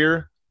great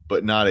career,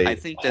 but not a Hall of Fame.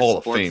 I think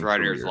the sports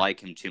writers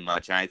like him too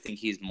much, and I think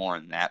he's more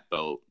in that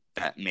boat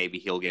that maybe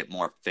he'll get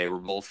more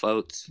favorable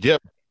votes.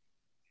 Yep.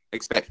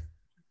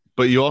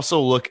 But you also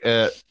look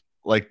at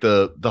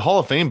the Hall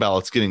of Fame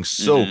ballot's getting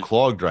so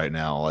clogged right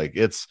now.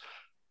 It's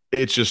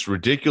just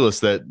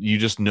ridiculous that you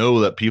just know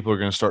that people are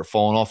going to start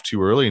falling off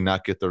too early and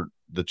not get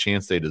the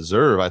chance they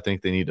deserve. I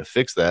think they need to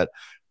fix that.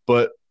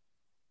 But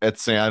at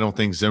saying I don't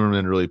think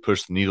Zimmerman really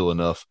pushed the needle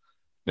enough.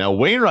 Now,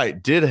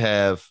 Wainwright did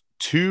have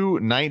 2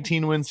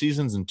 19-win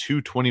seasons and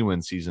 2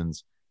 20-win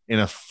seasons in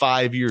a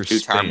 5-year span.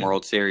 2-time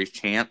World Series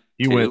champ.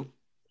 He went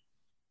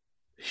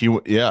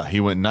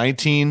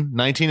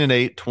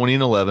 19-8,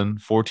 20-11,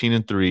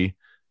 14-3,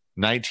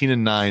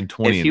 19-9,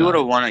 20. If he would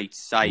have won a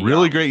Cy Young,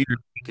 really great year,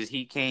 because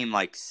he came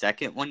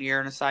second one year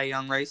in a Cy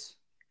Young race.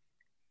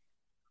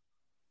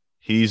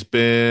 He's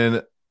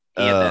been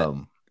He had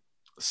that.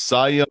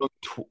 Cy Young.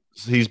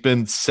 He's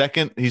been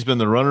second. He's been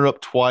the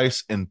runner-up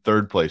twice and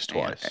third place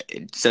twice.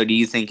 So do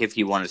you think if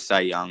he won a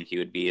Cy Young, he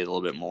would be a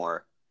little bit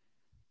more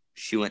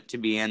shoo-in to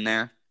be in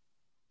there?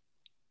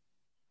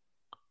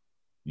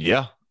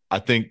 Yeah, I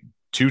think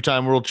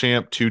 2-time world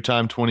champ,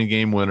 2-time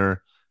 20-game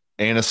winner,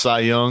 and a Cy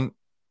Young.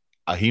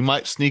 He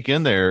might sneak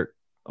in there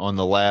on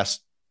the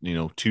last,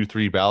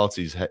 2-3 ballots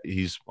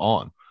he's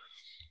on.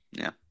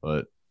 Yeah,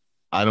 but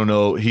I don't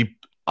know. He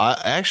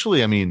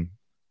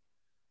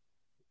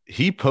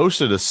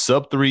posted a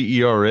sub-3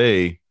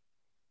 ERA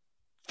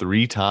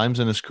 3 times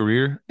in his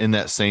career in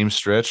that same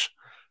stretch.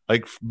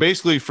 Like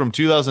basically from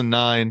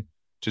 2009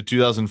 to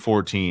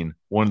 2014,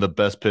 one of the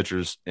best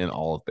pitchers in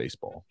all of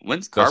baseball.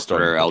 When's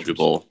Carpenter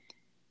eligible?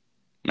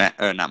 Not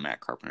Matt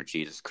Carpenter.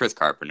 Jesus, Chris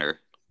Carpenter.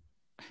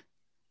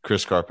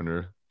 Chris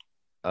Carpenter.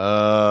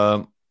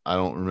 I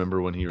don't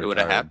remember when he retired. It would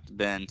have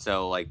been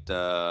like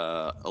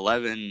the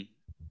 11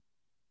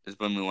 is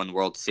when we won the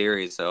World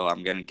Series. So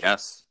I'm gonna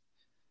guess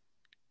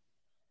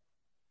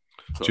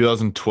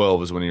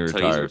 2012 is when he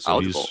retired. So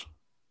eligible.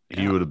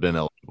 He would have been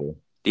eligible.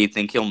 Do you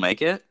think he'll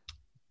make it?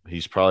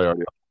 He's probably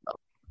already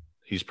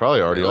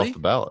off the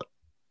ballot.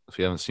 If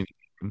you haven't seen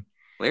him.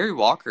 Larry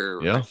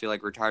Walker, I feel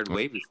like retired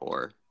way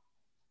before.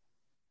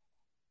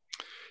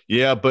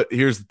 Yeah, but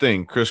here's the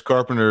thing. Chris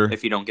Carpenter,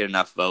 if you don't get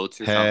enough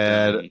votes or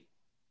something.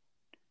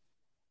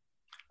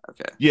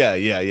 Okay. Yeah.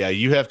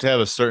 You have to have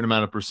a certain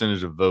amount of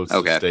percentage of votes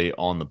to stay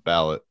on the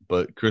ballot.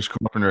 But Chris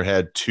Carpenter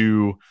had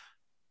 2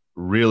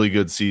 really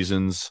good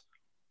seasons.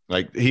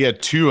 Like he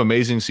had 2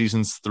 amazing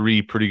seasons,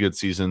 3 pretty good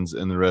seasons,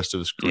 and the rest of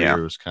his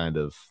career was kind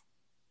of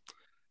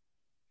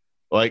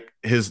like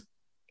his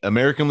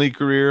American League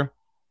career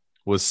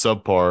was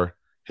subpar.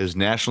 His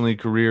National League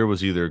career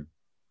was either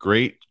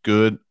great,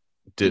 good,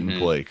 didn't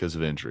play because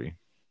of injury.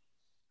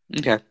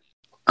 Okay.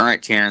 All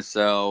right, Tanner.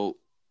 So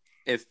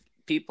if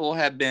people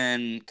have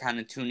been kind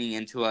of tuning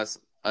into us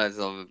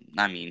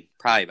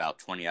probably about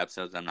 20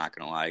 episodes, I'm not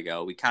going to lie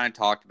ago, we kind of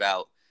talked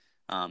about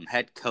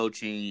head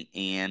coaching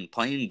and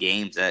playing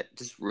games that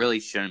just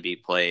really shouldn't be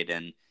played.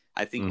 And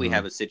I think we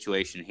have a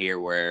situation here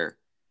where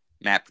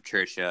Matt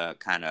Patricia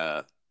kind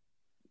of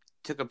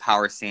took a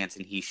power stance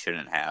and he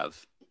shouldn't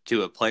have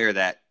to a player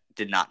that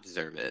did not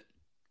deserve it.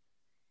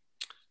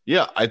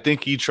 Yeah, I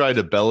think he tried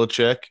to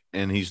Belichick,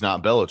 and he's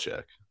not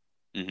Belichick.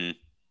 Mm-hmm.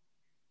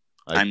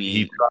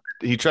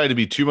 He tried to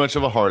be too much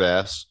of a hard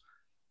ass,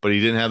 but he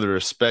didn't have the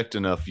respect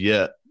enough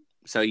yet.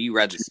 So you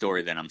read the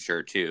story then, I'm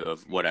sure, too,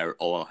 of whatever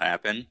all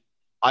happened?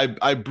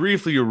 I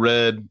briefly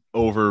read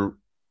over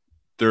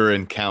their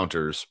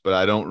encounters, but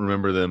I don't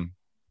remember them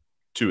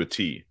to a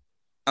T.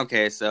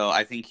 Okay, so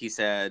I think he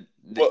said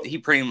he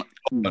pretty much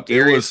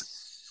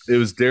it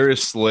was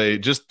Darius Slay.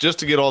 Just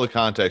to get all the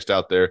context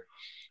out there,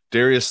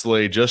 Darius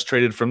Slay just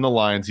traded from the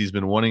Lions. He's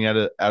been wanting out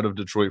of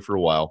Detroit for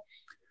a while.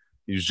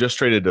 He was just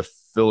traded to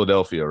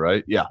Philadelphia,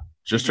 right? Yeah,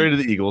 just traded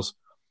to the Eagles.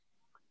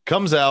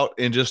 Comes out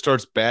and just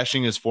starts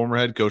bashing his former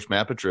head coach,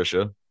 Matt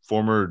Patricia,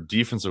 former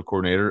defensive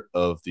coordinator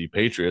of the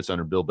Patriots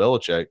under Bill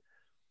Belichick.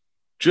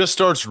 Just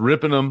starts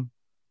ripping him,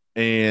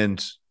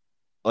 and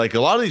like a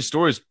lot of these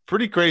stories,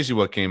 pretty crazy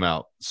what came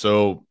out.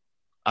 So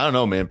I don't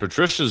know, man.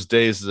 Patricia's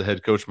days as a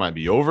head coach might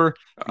be over.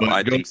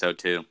 I think so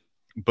too.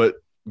 But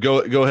go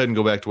ahead and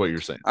go back to what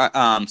you're saying.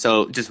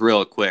 So just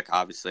real quick,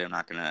 obviously, I'm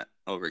not going to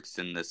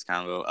overextend this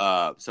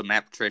convo. So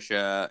Matt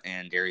Patricia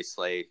and Darius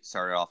Slay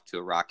started off to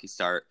a rocky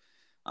start.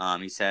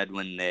 He said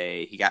when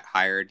he got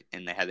hired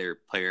and they had their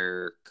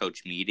player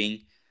coach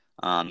meeting,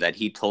 that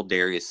he told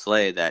Darius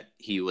Slay that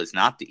he was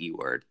not the E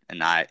word,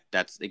 and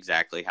that's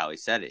exactly how he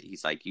said it.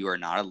 He's like, "You are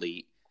not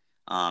elite."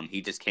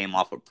 He just came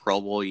off a Pro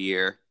Bowl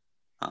year,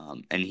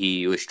 and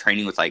he was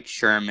training with like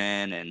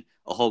Sherman and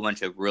a whole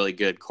bunch of really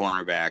good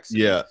cornerbacks.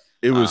 Yeah,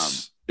 it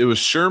was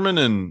Sherman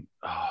and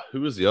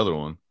who was the other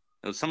one?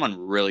 It was someone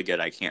really good.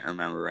 I can't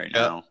remember right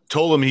now.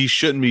 Told him he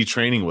shouldn't be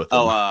training with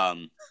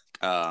them.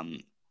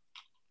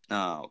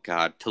 Oh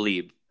God,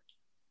 Talib.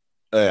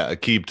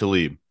 Aqib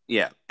Talib.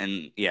 Yeah,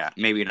 and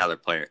maybe another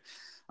player.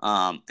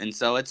 And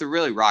so it's a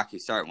really rocky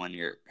start when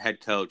your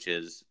head coach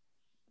is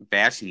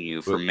bashing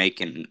you for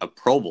making a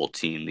Pro Bowl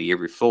team the year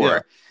before.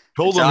 Yeah.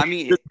 Told him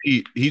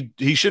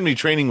he shouldn't be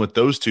training with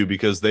those two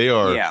because they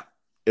are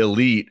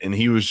elite, and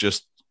he was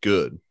just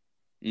good.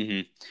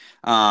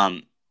 Mm-hmm.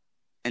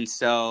 And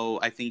so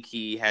I think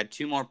he had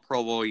 2 more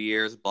Pro Bowl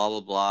years, blah, blah,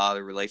 blah.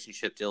 The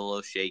relationship still a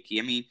little shaky.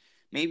 I mean,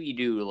 maybe you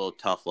do a little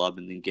tough love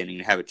in the beginning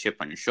to have a chip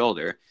on your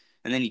shoulder,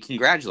 and then you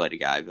congratulate a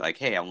guy. Be like,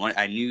 hey,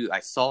 I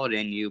saw it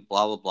in you,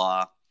 blah, blah,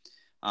 blah.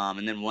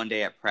 And then one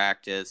day at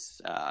practice,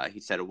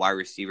 he said a wide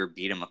receiver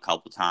beat him a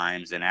couple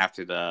times. And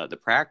after the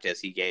practice,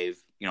 he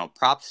gave,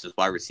 props to his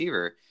wide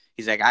receiver.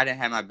 He's like, I didn't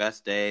have my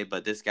best day,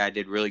 but this guy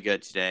did really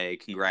good today.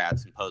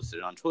 Congrats, and posted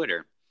it on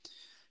Twitter.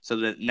 So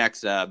the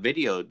next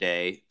video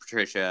day,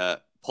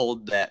 Patricia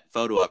pulled that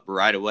photo up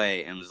right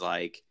away and was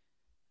like,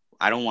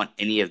 I don't want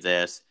any of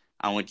this.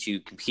 I want you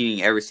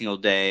competing every single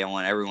day. I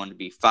want everyone to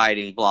be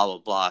fighting, blah, blah,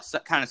 blah. So,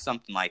 kind of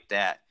something like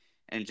that.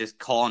 and just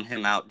calling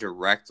him out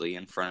directly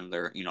in front of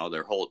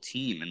their whole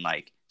team and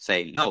like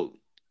say, no,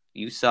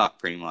 you suck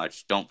pretty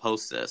much. Don't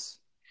post this.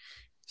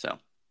 So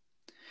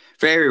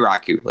very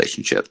rocky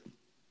relationship.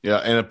 Yeah,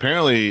 and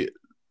apparently,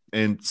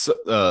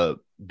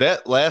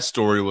 that last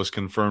story was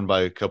confirmed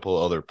by a couple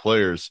of other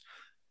players,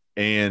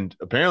 and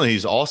apparently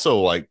he's also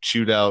like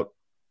chewed out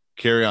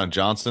Kerryon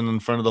Johnson in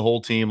front of the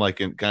whole team,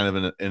 like in kind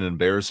of an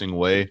embarrassing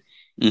way.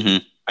 Mm-hmm.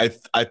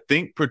 I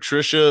think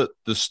Patricia,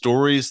 the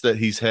stories that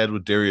he's had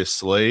with Darius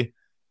Slay,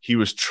 he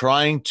was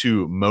trying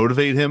to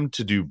motivate him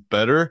to do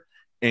better,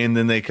 and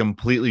then they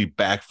completely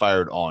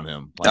backfired on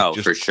him. Like,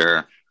 for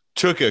sure.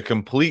 Took a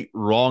complete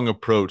wrong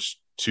approach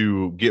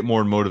to get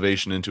more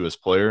motivation into his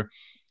player.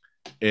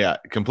 Yeah,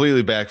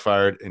 completely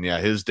backfired. And yeah,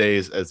 his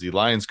days as the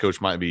Lions coach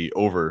might be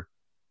over.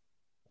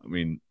 I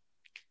mean,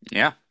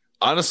 yeah,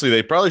 honestly,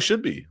 they probably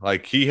should be.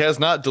 Like, he has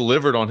not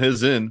delivered on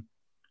his end.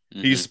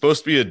 Mm-hmm. He's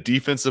supposed to be a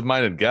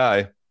defensive-minded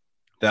guy.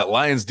 That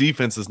Lions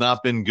defense has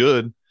not been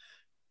good.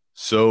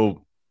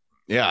 So,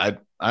 yeah,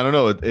 I don't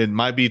know. It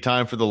might be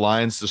time for the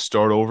Lions to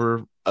start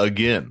over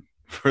again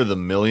for the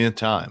millionth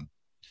time.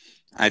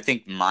 I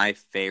think my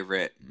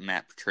favorite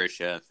Matt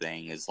Patricia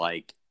thing is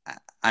like,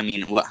 I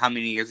mean, how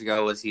many years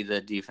ago was he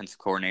the defensive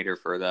coordinator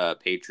for the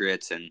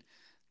Patriots? And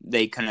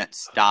they couldn't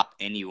stop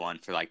anyone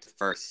for like the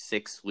first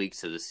 6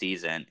 weeks of the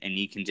season. And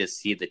you can just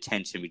see the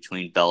tension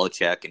between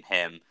Belichick and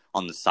him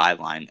on the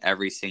sideline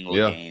every single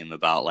game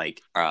about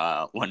like,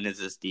 when is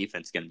this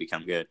defense going to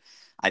become good?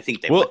 I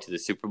think they went to the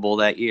Super Bowl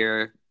that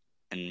year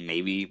and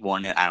maybe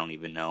won it. I don't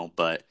even know,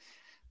 but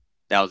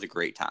that was a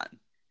great time.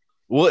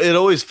 Well, it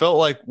always felt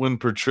like when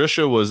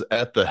Patricia was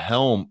at the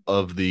helm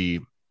of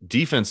the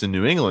defense in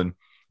New England,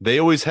 they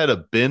always had a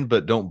bend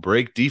but don't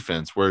break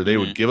defense where they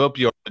would give up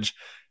yardage,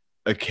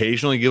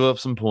 occasionally give up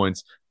some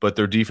points, but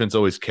their defense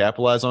always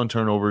capitalized on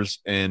turnovers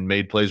and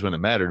made plays when it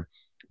mattered.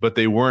 But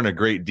they weren't a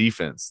great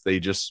defense. They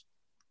just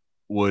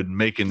would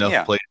make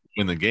enough plays to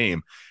win the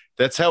game.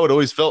 That's how it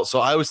always felt. So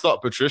I always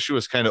thought Patricia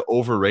was kind of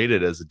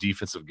overrated as a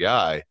defensive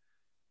guy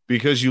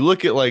because you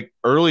look at like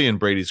early in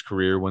Brady's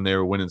career when they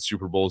were winning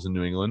Super Bowls in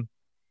New England,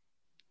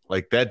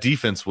 like that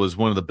defense was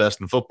one of the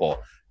best in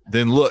football.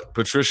 Then look,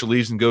 Patricia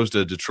leaves and goes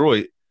to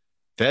Detroit.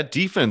 That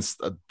defense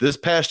this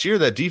past year,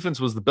 that defense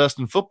was the best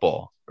in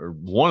football, or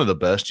one of the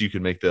best. You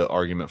could make the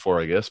argument for,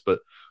 I guess, but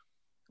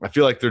I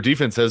feel like their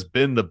defense has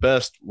been the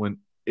best when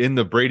in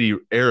the Brady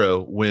era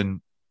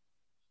when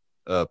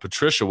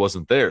Patricia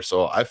wasn't there.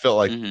 So I felt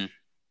like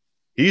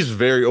he's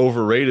very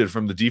overrated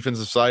from the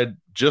defensive side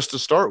just to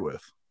start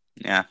with.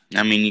 Yeah,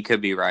 I mean, you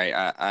could be right.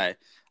 I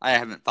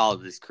haven't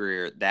followed his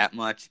career that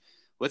much.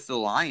 With the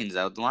Lions,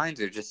 though, the Lions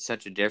are just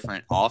such a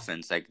different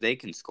offense. Like, they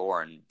can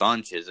score in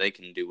bunches. They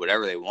can do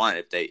whatever they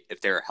want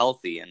if they're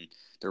healthy and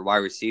their wide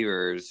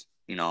receivers,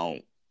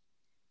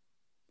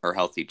 are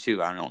healthy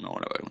too. I don't know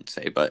what I would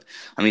say, but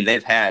I mean,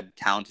 they've had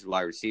talented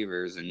wide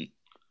receivers and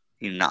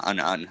not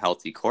an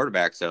unhealthy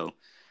quarterback. So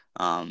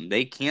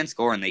they can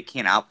score and they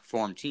can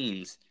outperform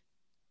teams,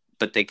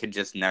 but they could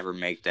just never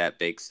make that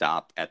big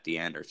stop at the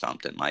end or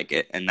something like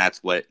it. And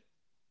that's what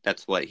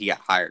he got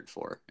hired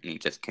for, and he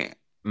just can't.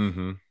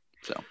 Mm-hmm.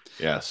 So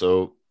yeah,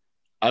 so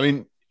I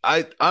mean,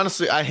 I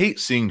honestly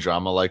hate seeing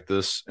drama like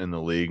this in the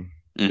league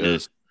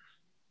because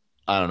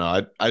I don't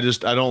know, I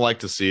don't like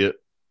to see it,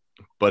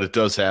 but it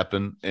does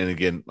happen. And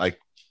again, like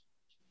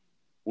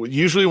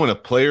usually when a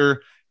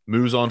player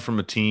moves on from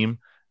a team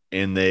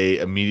and they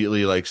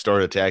immediately like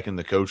start attacking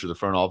the coach or the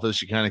front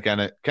office, you kind of got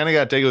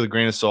to take it with a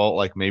grain of salt.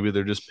 Like maybe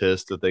they're just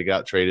pissed that they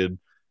got traded,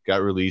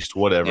 got released,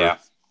 whatever. Yeah.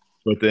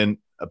 But then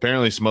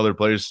apparently some other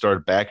players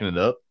started backing it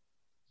up.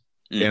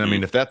 And I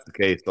mean, if that's the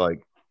case,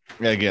 like,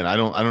 again, I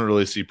don't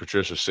really see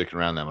Patricia sticking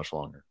around that much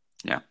longer.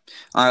 Yeah.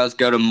 All right, let's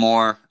go to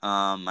more.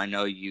 I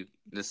know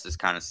this is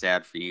kind of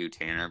sad for you,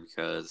 Tanner,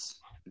 because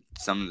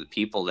some of the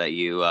people that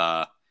you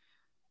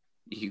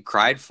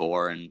cried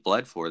for and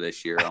bled for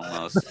this year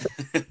almost.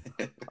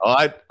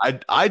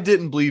 I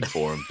didn't bleed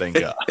for him, thank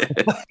God.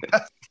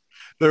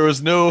 there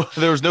was no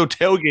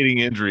tailgating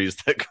injuries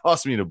that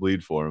caused me to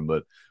bleed for him,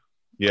 but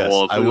yes,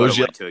 well, if I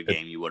went to a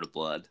game, you would have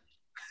bled.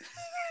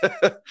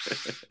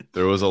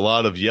 There was a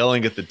lot of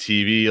yelling at the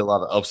TV, a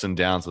lot of ups and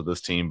downs with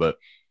this team, but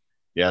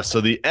yeah, so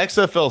the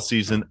XFL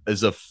season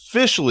is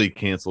officially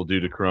canceled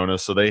due to Corona.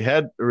 So they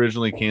had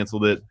originally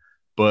canceled it,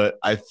 but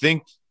I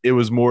think it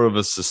was more of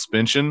a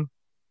suspension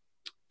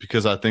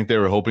because I think they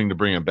were hoping to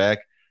bring it back.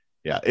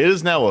 Yeah, it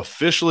is now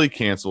officially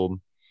canceled,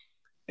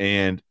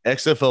 and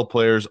XFL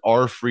players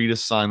are free to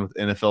sign with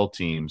NFL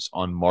teams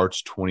on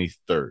March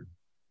 23rd.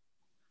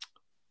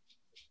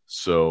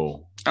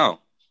 So,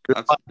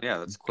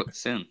 that's quick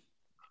soon.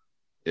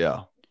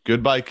 Yeah.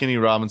 Goodbye, Kenny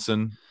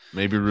Robinson,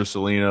 maybe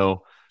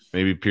Russolino,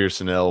 maybe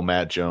Pearsonell,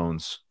 Matt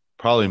Jones,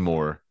 probably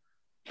more.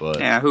 But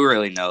yeah, who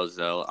really knows,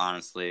 though,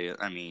 honestly?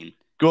 I mean,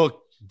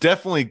 well,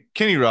 definitely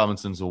Kenny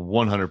Robinson's a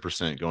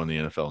 100% going to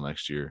the NFL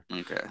next year.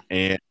 Okay.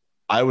 And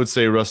I would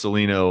say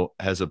Russolino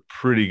has a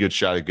pretty good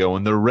shot at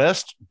going. The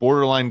rest,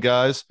 borderline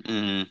guys.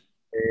 Mm-hmm.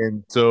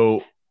 And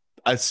so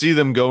I see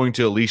them going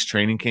to at least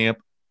training camp,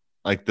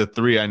 like the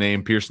three I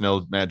named,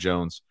 Pearsonell, Matt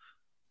Jones.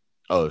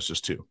 Oh, it's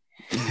just 2.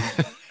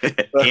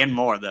 And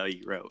more, though,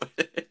 you wrote.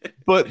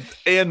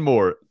 And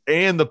more.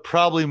 And the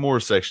probably more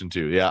section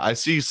 2. Yeah, I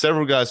see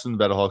several guys from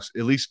the Battlehawks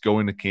at least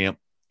going to camp.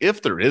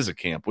 If there is a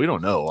camp, we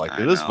don't know. Like,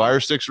 if this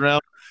virus sticks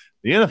around,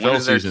 the NFL when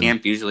does their season,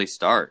 camp usually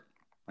start?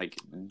 Like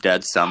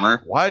dead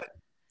summer? Why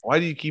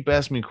do you keep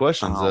asking me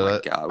questions? Oh, my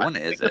God. When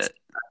is it?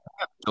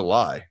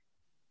 July.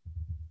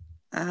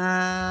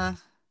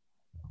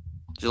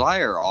 July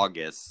or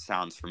August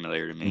sounds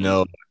familiar to me.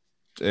 No,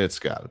 it's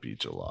got to be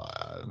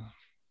July.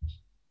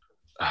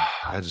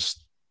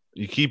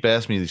 You keep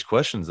asking me these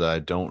questions that I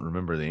don't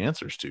remember the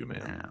answers to,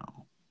 man.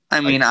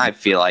 I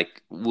feel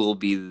like we'll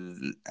be.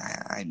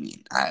 I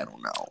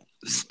don't know.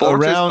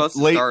 Sports are supposed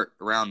to start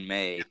around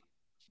May.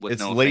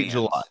 It's late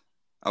July.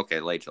 Okay,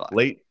 late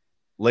July.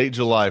 Late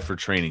July for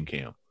training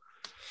camp.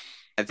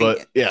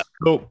 Yeah.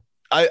 So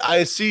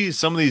I see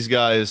some of these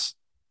guys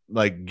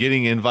like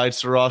getting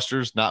invites to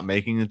rosters, not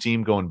making the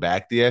team, going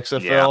back to the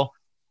XFL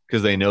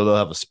because they know they'll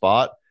have a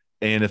spot.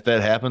 And if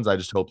that happens, I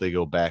just hope they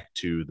go back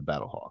to the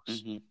Battlehawks.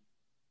 Mm-hmm.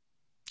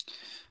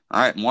 All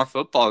right, more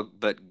football,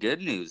 but good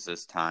news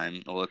this time,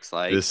 it looks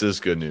like. This is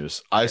good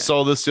news. I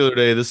saw this the other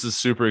day. This is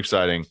super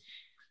exciting.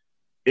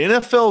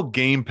 NFL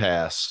Game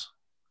Pass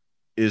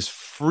is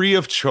free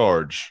of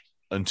charge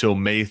until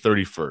May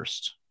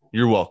 31st.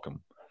 You're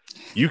welcome.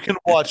 You can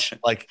watch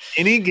like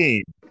any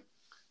game.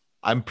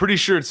 I'm pretty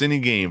sure it's any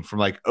game from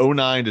like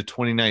 2009 to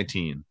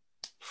 2019,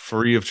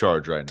 free of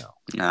charge right now.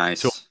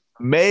 Nice. Till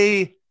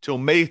May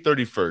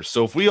 31st.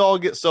 So if we all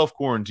get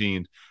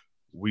self-quarantined,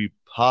 we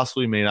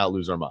possibly may not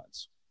lose our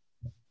minds.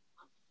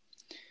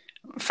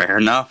 Fair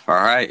enough. All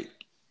right.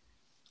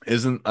 I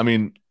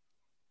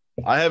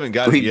haven't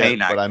got it yet,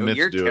 but I meant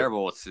to do it. You're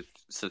terrible with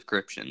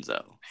subscriptions,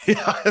 though.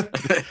 Yeah,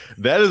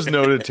 that is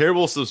noted.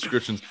 Terrible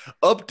subscriptions.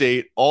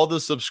 Update all the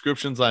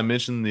subscriptions I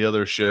mentioned in the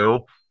other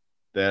show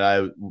that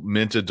I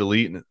meant to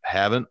delete and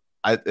haven't.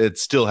 I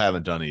still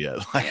haven't done it yet.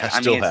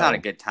 It's not a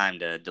good time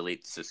to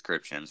delete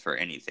subscriptions for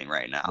anything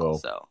right now.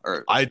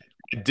 Well, I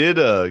did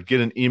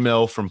get an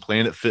email from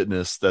Planet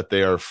Fitness that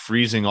they are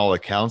freezing all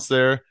accounts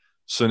there.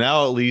 So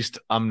now at least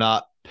I'm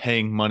not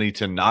paying money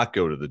to not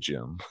go to the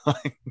gym.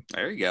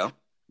 There you go.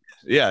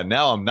 Yeah,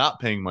 now I'm not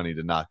paying money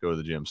to not go to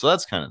the gym. So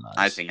that's kind of nice.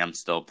 I think I'm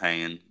still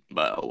paying,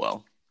 but oh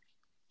well.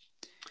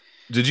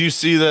 Did you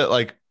see that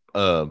like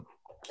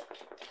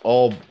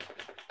all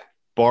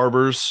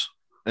barbers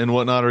and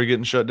whatnot are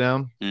getting shut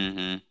down?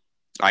 Mm-hmm.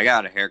 I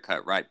got a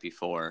haircut right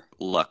before,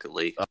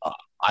 luckily.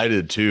 I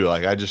did too.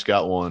 Like I just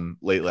got one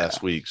late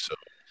last week, so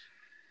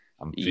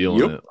I'm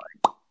feeling it.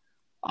 Like,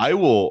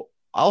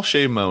 I'll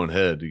shave my own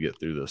head to get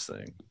through this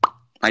thing.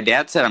 My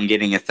dad said I'm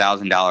getting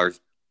 $1,000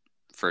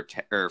 for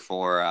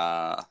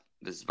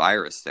this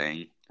virus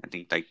thing. I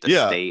think like the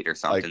state or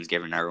something's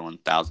giving everyone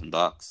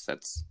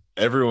 $1,000.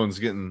 Everyone's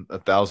getting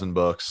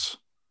 $1,000.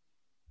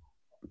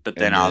 But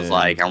then I was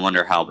like, I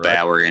wonder how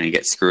bad we're gonna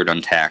get screwed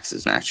on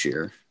taxes next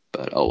year.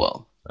 But oh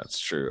well. That's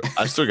true.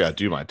 I still got to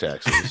do my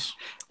taxes.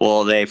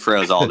 Well, they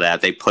froze all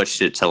that. They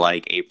pushed it to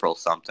like April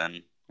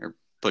something, or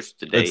pushed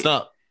the date.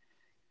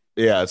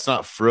 It's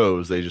not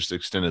froze. They just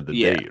extended the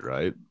date,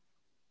 right?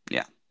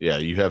 Yeah. Yeah,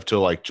 you have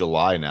till like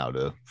July now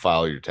to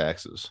file your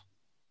taxes.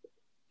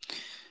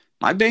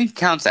 My bank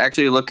account's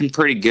actually looking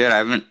pretty good. I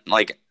haven't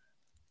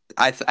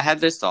I had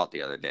this thought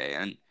the other day,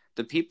 and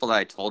the people that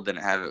I told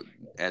didn't have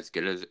as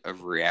good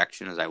of a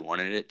reaction as I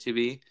wanted it to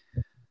be.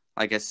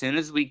 Like, as soon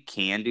as we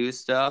can do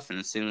stuff, and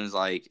as soon as,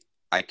 like,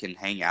 I can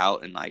hang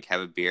out and, like, have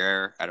a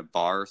beer at a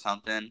bar or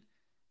something,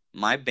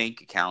 my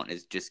bank account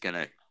is just going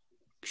to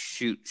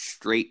shoot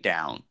straight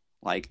down.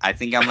 Like, I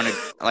think I'm going to,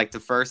 like, the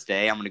first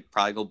day, I'm going to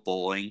probably go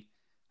bowling.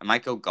 I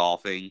might go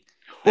golfing.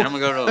 Then I'm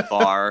going to go to a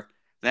bar.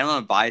 Then I'm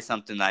going to buy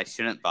something that I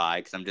shouldn't buy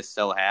because I'm just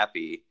so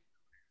happy.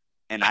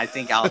 And I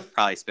think I'll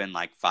probably spend,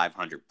 like,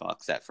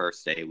 $500 that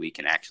first day we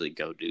can actually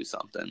go do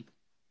something.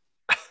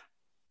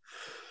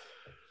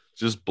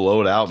 Just blow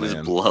it out, man.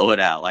 Just blow it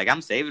out. Like,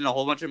 I'm saving a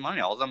whole bunch of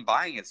money. All I'm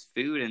buying is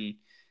food and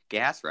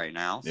gas right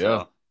now.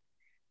 So.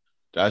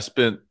 Yeah. I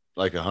spent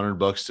like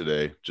 $100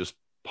 today just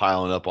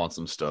piling up on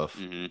some stuff.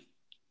 Mm-hmm.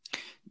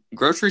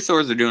 Grocery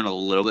stores are doing a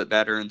little bit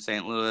better in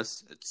St.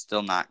 Louis. It's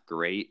still not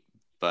great,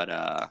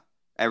 but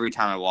every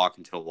time I walk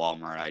into a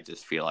Walmart, I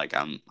just feel like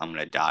I'm going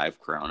to die of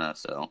Corona.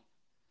 So,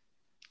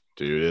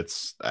 dude,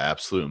 it's an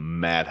absolute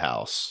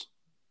madhouse.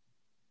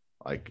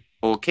 Like,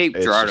 well, Cape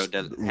Girardeau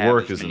doesn't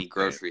have as many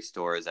grocery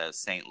stores as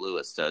St.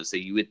 Louis does, so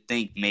you would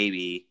think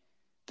maybe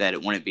that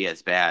it wouldn't be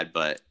as bad,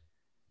 but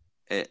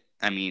and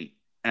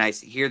I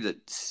hear the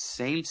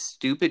same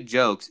stupid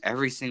jokes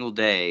every single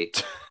day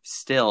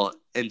still.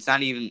 It's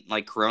not even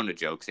like Corona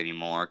jokes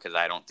anymore because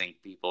I don't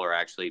think people are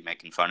actually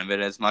making fun of it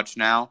as much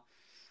now,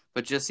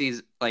 but just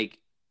these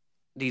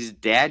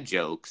dad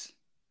jokes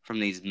from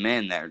these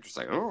men that are just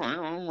like,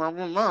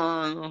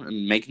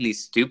 and making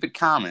these stupid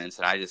comments,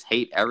 and I just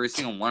hate every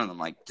single one of them.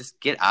 Like,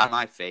 just get out of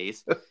my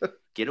face,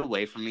 get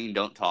away from me, and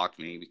don't talk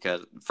to me.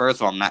 Because first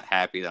of all, I'm not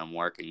happy that I'm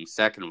working.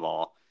 Second of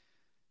all,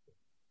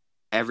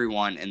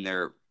 everyone and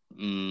their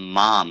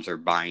moms are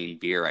buying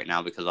beer right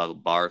now because all the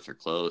bars are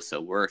closed.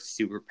 So we're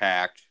super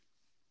packed.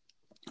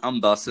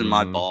 I'm busting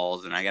my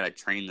balls, and I got to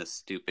train this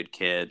stupid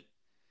kid.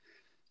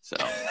 So,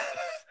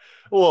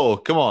 whoa,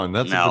 come on,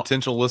 that's a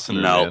potential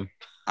listener, man.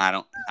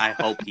 I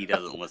hope he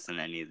doesn't listen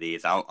to any of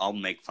these. I'll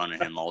make fun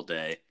of him all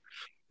day.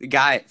 The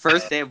guy,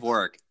 first day of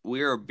work,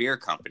 we're a beer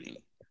company.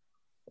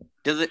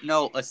 Doesn't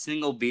know a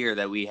single beer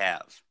that we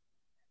have.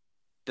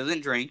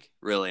 Doesn't drink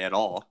really at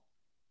all.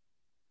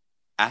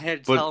 I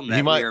had to tell him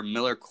that we are a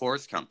Miller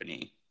Coors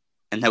company,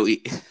 and that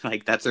we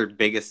that's our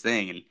biggest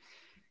thing. And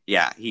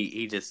yeah,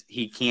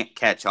 he can't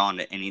catch on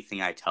to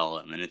anything I tell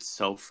him, and it's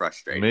so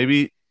frustrating.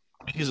 Maybe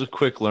he's a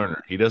quick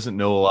learner. He doesn't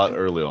know a lot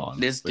early on.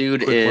 This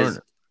dude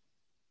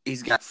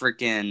he's got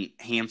freaking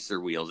hamster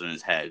wheels in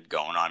his head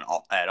going on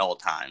at all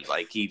times.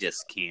 Like, he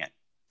just can't.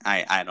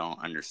 I don't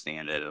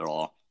understand it at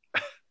all.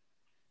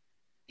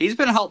 He's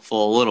been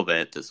helpful a little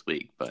bit this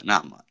week, but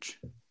not much.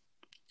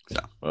 So,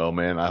 well,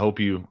 man, I hope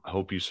you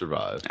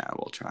survive. Yeah,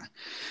 we'll try.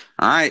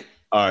 All right.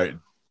 Do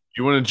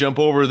you want to jump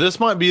over?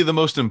 This might be the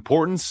most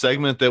important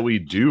segment that we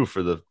do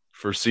for the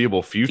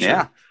foreseeable future.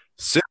 Yeah.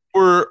 Since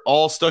we're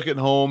all stuck at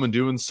home and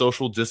doing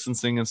social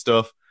distancing and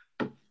stuff,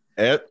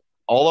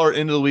 all our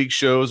end of the week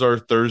shows are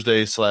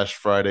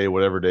Thursday/Friday,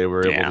 whatever day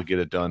we're able to get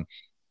it done.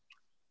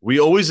 We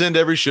always end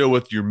every show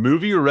with your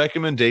movie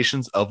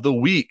recommendations of the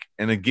week.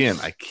 And again,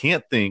 I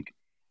can't think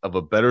of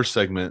a better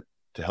segment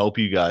to help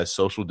you guys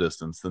social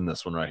distance than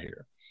this one right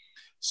here.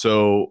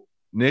 So,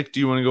 Nick, do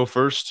you want to go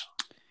first?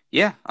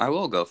 Yeah, I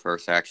will go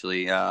first,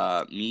 actually.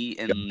 Me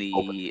and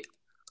the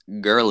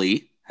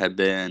girly have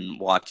been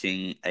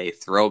watching a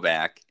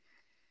throwback.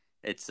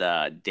 It's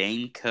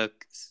Dane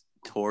Cook's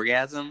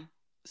Torgasm.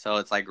 So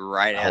it's like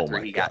right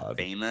after he got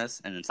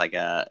famous, and it's like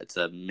it's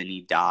a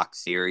mini doc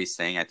series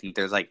thing. I think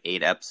there's like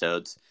 8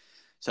 episodes.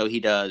 So he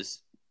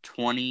does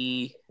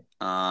 20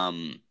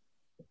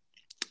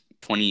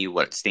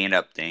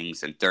 stand-up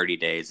things in 30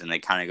 days, and they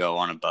kind of go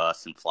on a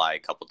bus and fly a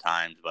couple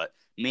times, but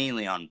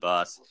mainly on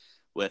bus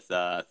with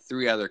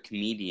 3 other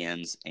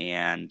comedians.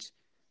 And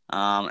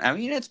I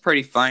mean, it's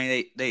pretty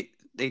funny.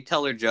 They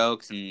tell their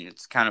jokes, and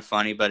it's kind of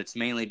funny, but it's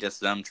mainly just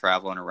them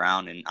traveling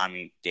around. And I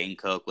mean, Dane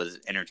Cook was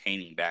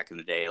entertaining back in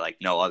the day like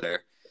no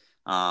other.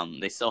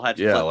 They still had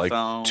flip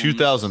phones,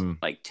 2000,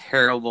 like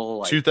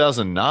terrible,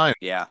 2009.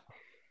 Yeah.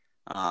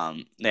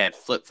 They had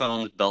flip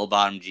phones,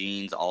 bell-bottom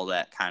jeans, all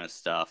that kind of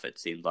stuff, it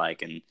seemed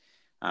like. And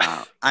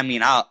I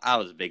mean, I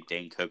was a big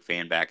Dane Cook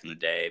fan back in the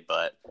day,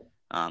 but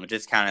it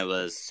just kind of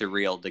was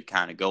surreal to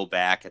kind of go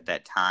back at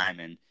that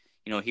time and,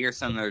 you know, hear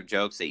some of their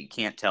jokes that you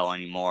can't tell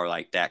anymore,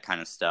 like that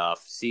kind of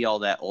stuff. See all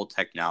that old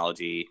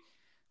technology,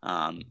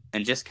 and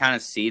just kind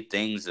of see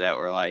things that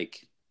were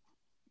like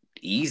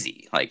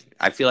easy. Like,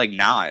 I feel like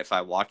now if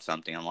I watch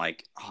something, I'm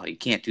like, oh, you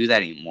can't do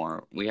that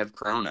anymore. We have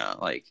Corona,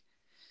 like,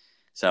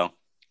 so.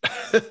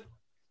 All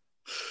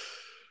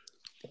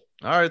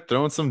right,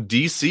 throwing some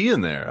DC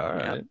in there.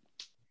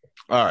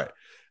 All right.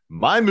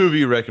 My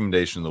movie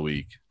recommendation of the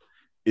week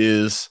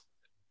is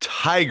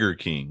Tiger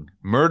King: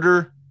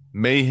 Murder,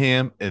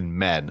 Mayhem, and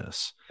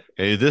Madness.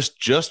 Okay, this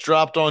just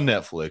dropped on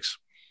Netflix.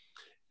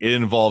 It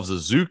involves a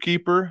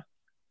zookeeper,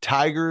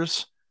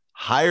 tigers,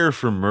 hire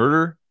for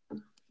murder.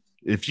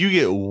 If you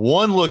get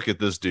one look at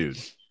this dude,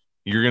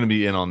 you're going to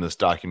be in on this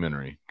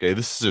documentary. Okay,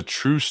 this is a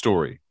true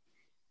story.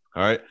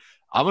 All right,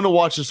 I'm going to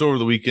watch this over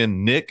the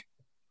weekend. Nick,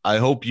 I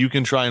hope you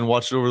can try and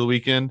watch it over the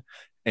weekend.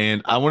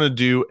 And I want to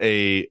do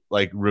a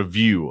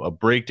review, a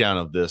breakdown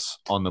of this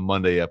on the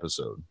Monday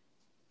episode.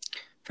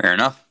 Fair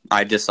enough.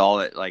 I just saw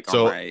it on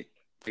my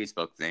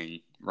Facebook thing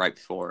right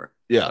before.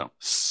 Yeah.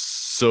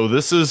 So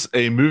this is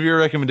a movie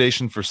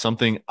recommendation for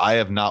something I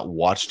have not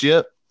watched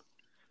yet.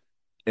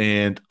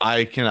 And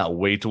I cannot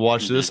wait to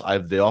watch this. I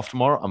have the day off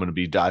tomorrow. I'm going to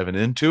be diving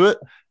into it.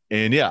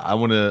 And yeah, I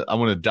want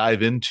to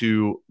dive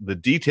into the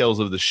details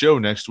of the show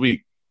next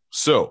week.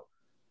 So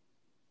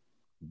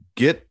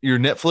get your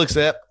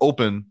Netflix app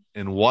open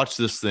and watch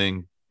this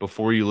thing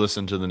before you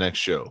listen to the next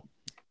show.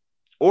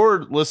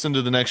 Or listen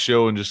to the next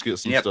show and just get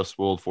some stuff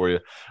spoiled for you.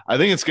 I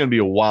think it's going to be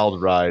a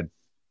wild ride.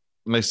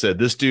 Like I said,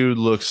 this dude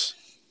looks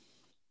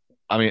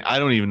 – I mean, I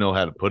don't even know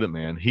how to put it,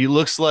 man. He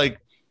looks like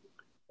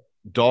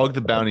Dog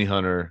the Bounty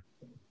Hunter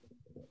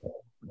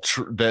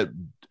that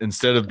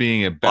instead of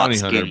being a bounty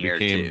hunter became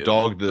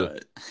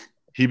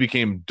he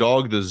became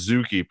Dog the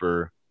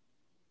Zookeeper,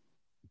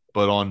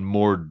 but on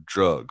more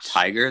drugs.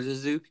 Tiger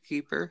is a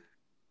zookeeper?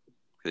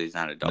 Because he's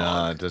not a dog.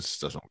 Nah, it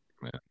just doesn't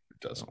work, man.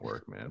 Doesn't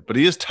work, man. But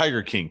he is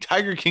Tiger King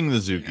the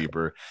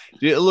zookeeper.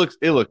 Yeah,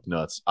 it looked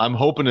nuts. I'm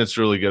hoping it's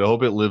really good. I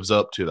hope it lives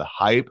up to the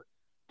hype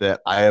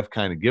that I have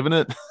kind of given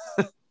it.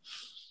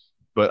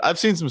 But I've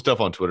seen some stuff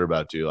on Twitter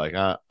about it too. Like,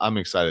 I'm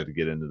excited to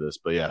get into this.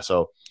 But yeah,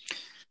 so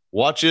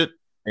watch it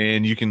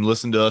and you can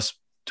listen to us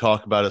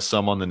talk about it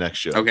some on the next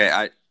show. Okay.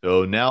 I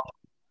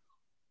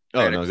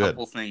had a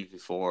couple things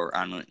before.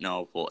 I don't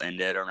know if we'll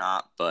end it or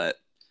not, but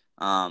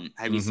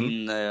have you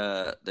seen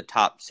the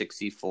top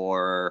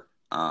 64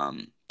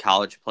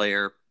 college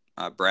player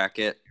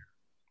bracket?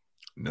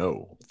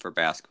 No. For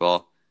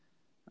basketball.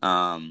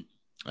 I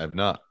have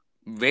not.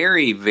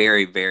 Very,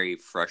 very, very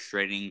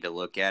frustrating to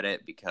look at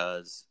it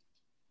because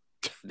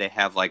they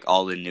have like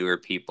all the newer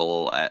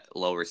people at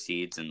lower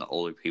seeds and the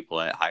older people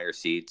at higher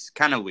seeds.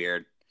 Kind of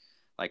weird,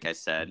 like I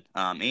said.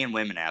 And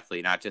women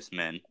athlete, not just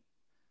men.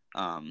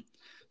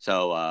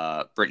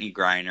 So Brittany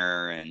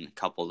Griner and a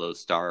couple of those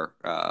star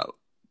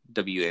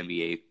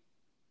WNBA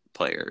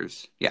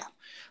players,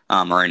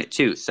 are in it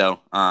too. So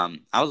I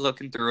was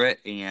looking through it,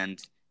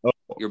 and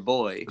your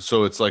boy.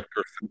 So it's like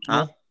professional?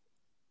 Huh?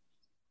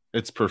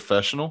 It's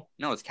professional?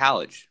 No, it's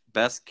college.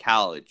 Best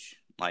college,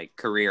 like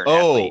career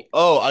athlete.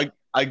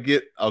 I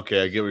get what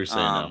you're saying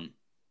now.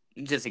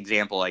 Just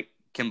example, like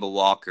Kimba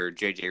Walker,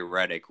 JJ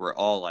Redick were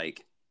all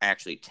like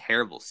actually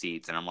terrible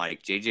seeds, and I'm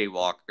like JJ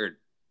Walker,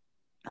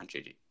 not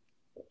JJ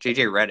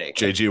Redick.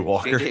 JJ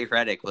Walker. JJ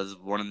Redick was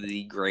one of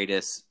the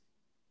greatest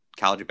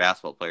college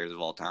basketball players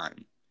of all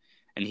time,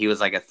 and he was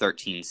like a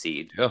 13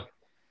 seed. Yeah.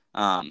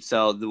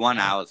 So the one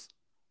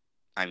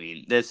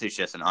this is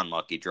just an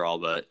unlucky draw,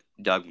 but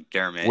Doug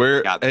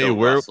McDermott got Bill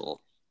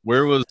Russell.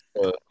 Where was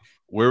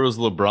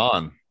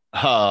LeBron?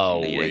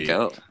 Oh, there you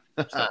go.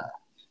 So,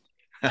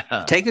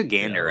 take a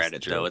gander at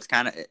it, though. It's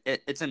kind of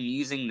it's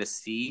amusing to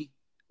see,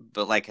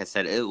 but like I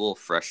said, it will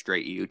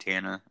frustrate you,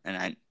 Tanner.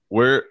 And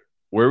where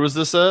was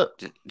this at?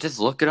 Just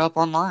look it up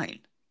online.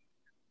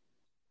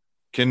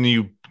 Can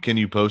you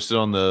post it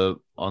on the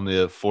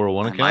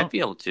 401 account? I might be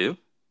able to.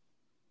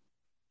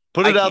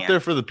 Put it out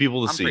there for the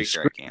people to see. Pretty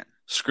sure I can.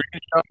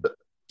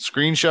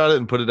 Screenshot it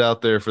and put it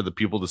out there for the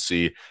people to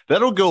see.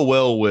 That'll go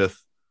well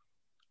with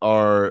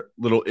our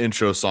little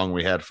intro song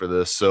we had for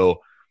this.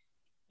 So,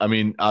 I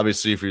mean,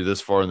 obviously, if you're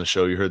this far in the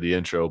show, you heard the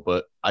intro,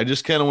 but I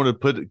just kind of want to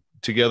put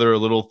together a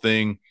little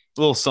thing,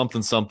 a little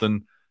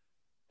something,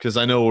 because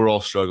I know we're all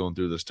struggling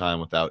through this time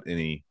without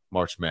any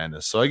March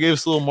Madness. So I gave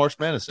us a little March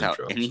Madness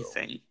intro.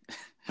 Anything. So.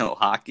 No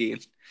hockey,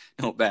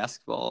 no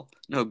basketball,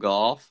 no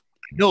golf.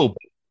 No,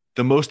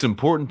 the most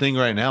important thing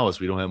right now is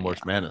we don't have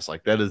March Madness.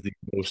 Like, that is the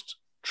most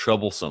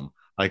troublesome.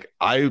 Like,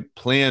 I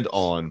planned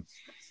on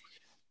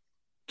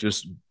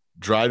just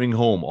driving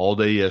home all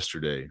day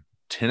yesterday,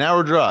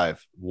 10-hour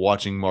drive,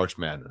 watching March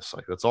Madness.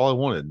 Like, that's all I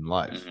wanted in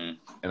life. Mm-hmm.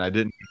 And I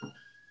didn't.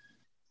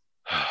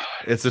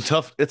 It's a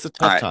tough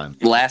time.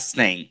 Last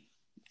thing.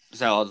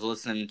 So I was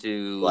listening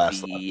to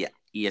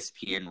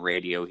ESPN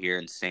radio here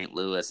in St.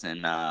 Louis,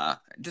 and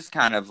just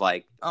kind of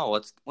like,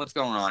 what's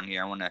going on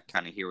here? I want to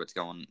kind of hear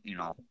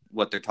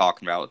what they're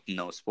talking about with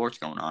no sports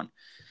going on.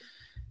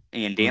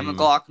 And Dan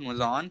McLaughlin was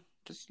on,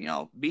 just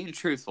being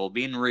truthful,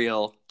 being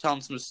real,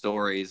 telling some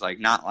stories, like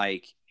not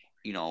like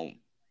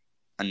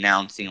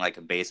announcing like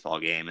a baseball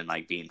game and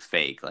like being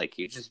fake. Like,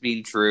 you're just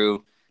being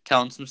true,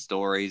 telling some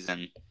stories,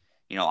 and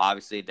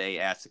obviously they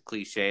asked a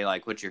cliche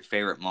like, what's your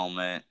favorite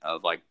moment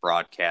of like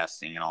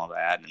broadcasting and all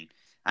that, and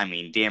I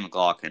mean, Dan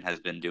McLaughlin has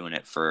been doing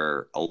it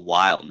for a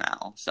while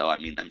now. So, I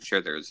mean, I'm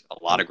sure there's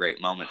a lot of great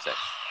moments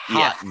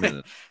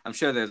I'm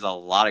sure there's a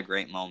lot of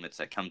great moments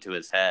that come to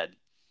his head.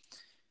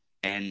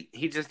 And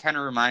he just kind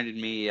of reminded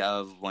me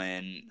of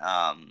when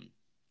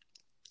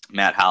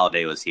Matt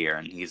Holliday was here.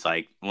 And he's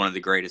like, one of the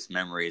greatest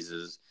memories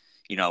is,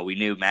 we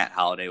knew Matt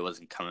Holliday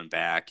wasn't coming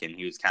back and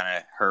he was kind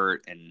of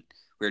hurt. And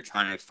we were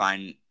trying to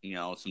find,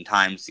 some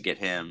times to get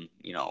him,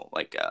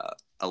 like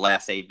a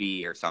last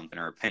AB or something,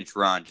 or a pinch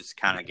run, just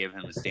kind of give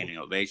him a standing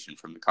ovation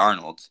from the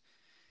Cardinals.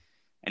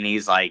 And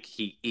he's like,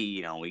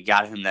 we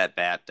got him that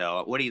bat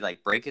though. What did he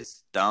like, break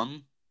his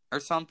thumb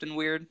or something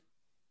weird?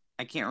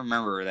 I can't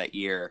remember that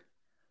year.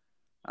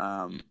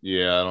 I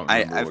don't.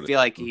 I feel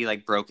like he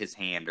like broke his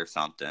hand or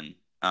something.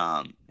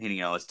 And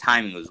his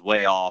timing was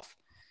way off.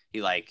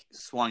 He like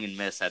swung and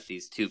missed at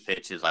these two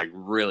pitches like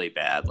really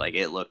bad. Like,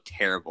 it looked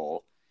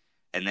terrible.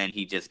 And then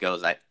he just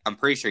goes, I'm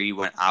pretty sure he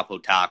went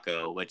Oppo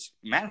Taco, which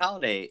Matt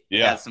Holliday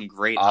has some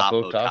great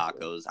Oppo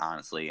Tacos,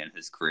 honestly, in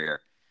his career.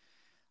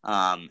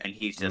 And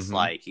he's just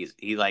like,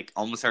 he like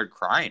almost started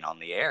crying on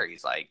the air.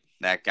 He's like,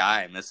 that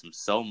guy, I miss him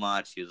so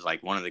much. He was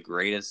like one of the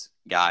greatest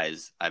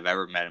guys I've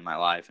ever met in my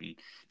life. And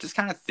just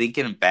kind of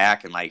thinking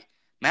back, and like,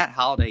 Matt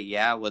Holliday,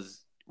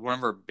 was one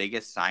of our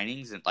biggest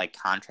signings and like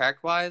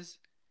contract wise.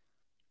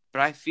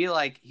 But I feel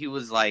like he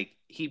was like,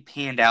 he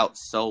panned out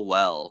so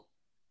well.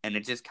 And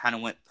it just kind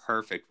of went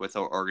perfect with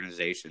our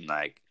organization.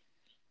 Like,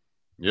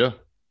 you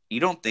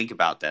don't think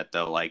about that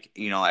though. Like,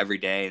 every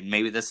day, and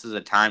maybe this is a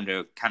time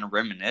to kind of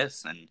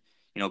reminisce and,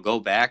 go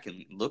back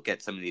and look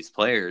at some of these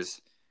players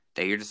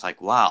that you're just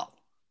like, wow,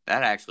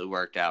 that actually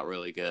worked out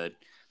really good.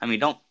 I mean,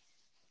 don't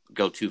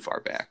go too far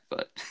back,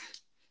 but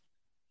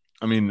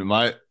I mean,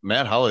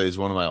 Matt Holliday is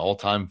one of my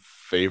all-time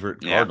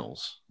favorite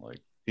Cardinals. Like,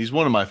 he's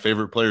one of my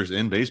favorite players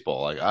in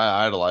baseball. Like,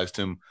 I idolized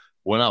him.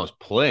 When I was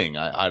playing,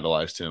 I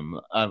idolized him.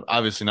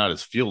 Obviously not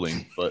his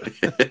fielding, but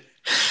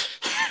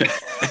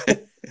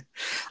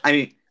I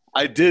mean,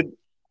 I did.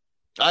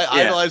 I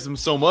idolized him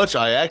so much.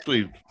 I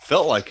actually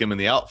felt like him in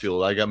the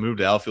outfield. I got moved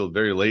to outfield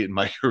very late in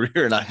my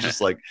career, and I just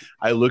like,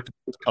 I looked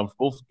as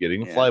comfortable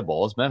getting a fly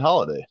ball as Matt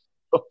Holliday.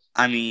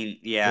 I mean,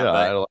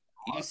 but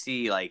you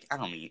see, like, I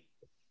don't mean,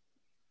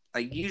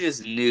 like, you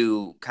just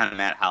knew kind of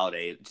Matt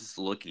Holliday just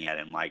looking at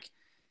him. Like,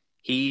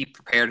 he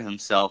prepared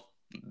himself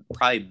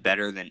probably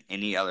better than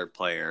any other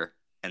player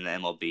in the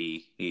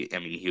MLB.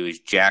 He was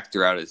jacked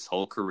throughout his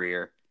whole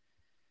career.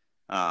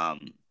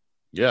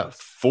 Yeah,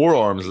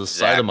 forearms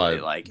Exactly,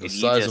 the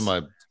size of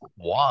my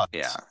watch.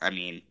 Yeah,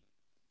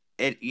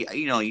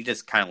 you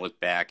just kind of look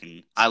back,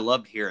 and I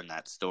loved hearing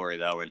that story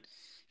though, and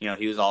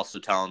he was also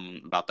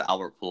telling about the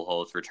Albert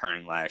Pujols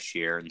returning last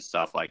year and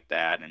stuff like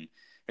that, and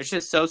it's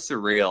just so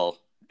surreal.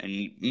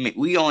 And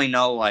we only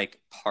know like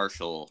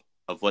partial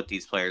of what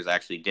these players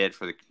actually did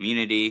for the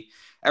community.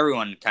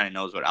 Everyone kind of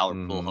knows what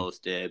Albert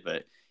Pujols did,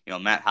 but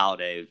Matt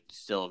Holliday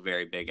still a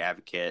very big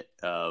advocate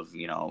of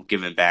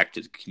giving back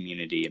to the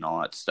community and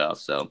all that stuff.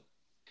 So,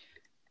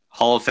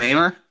 Hall of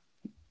Famer.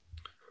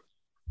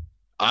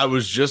 I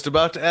was just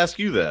about to ask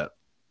you that.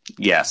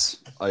 Yes.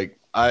 Like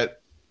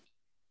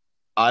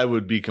I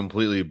would be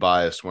completely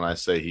biased when I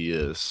say he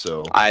is.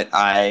 So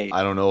I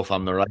don't know if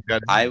I'm the right guy.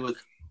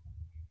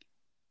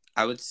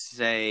 I would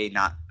say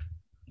not.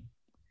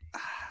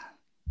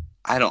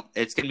 I don't.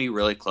 It's going to be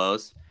really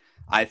close.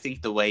 I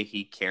think the way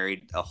he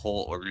carried a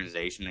whole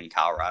organization in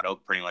Colorado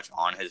pretty much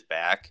on his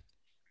back,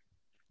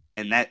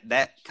 and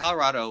that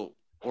Colorado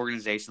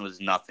organization was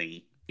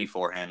nothing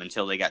before him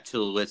until they got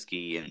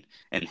Tulowitzki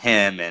and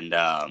him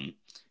and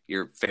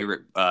your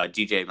favorite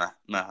DJ.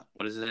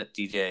 What is it?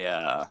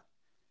 DJ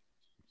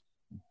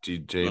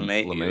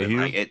LeMahieu.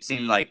 Like, it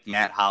seemed like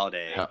Matt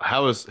Holliday.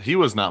 He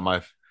was not my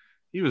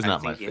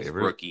favorite. His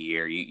rookie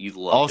year, you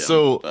loved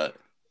also, him, but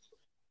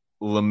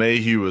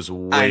LeMahieu was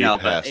way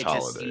past but it Holliday.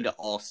 Just seemed to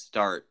all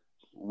start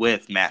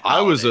with Matt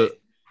Holliday.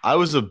 I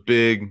was a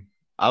big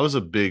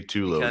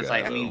Tulo because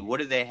guy. What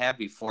did they have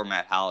before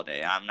Matt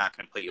Holliday? I'm not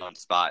going to put you on the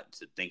spot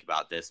to think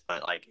about this,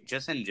 but like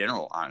just in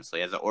general,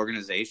 honestly, as an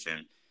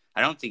organization,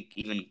 I don't think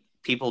even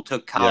people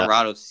took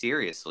Colorado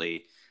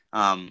seriously.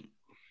 Larry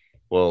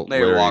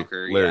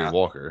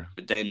Walker.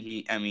 But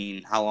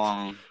then how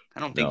long? I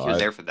don't think he was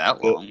there for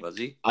that long, was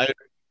he?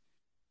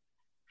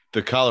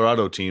 The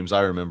Colorado teams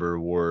I remember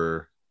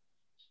were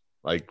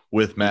like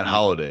with Matt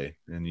Holliday,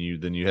 and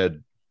you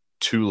had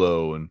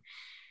Tulo and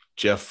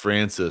Jeff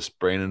Francis,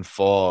 Brandon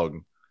Fogg,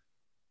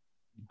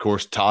 of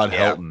course Todd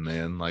Helton,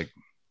 man. Like,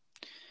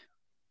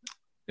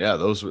 yeah,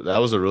 that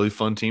was a really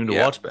fun team to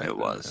watch back then. It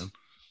was.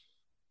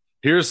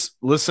 Man.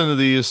 Listen to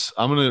these.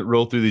 I'm gonna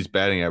roll through these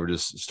batting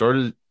averages.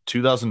 Started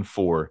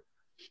 2004,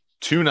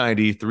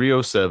 290,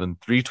 307,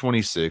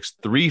 326,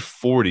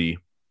 340,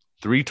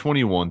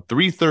 321,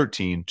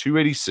 313,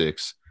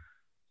 286,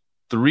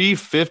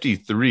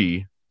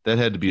 353. That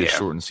had to be a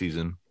shortened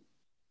season.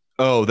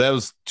 Oh, that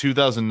was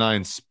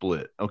 2009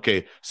 split.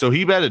 Okay, so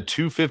he batted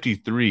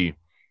 253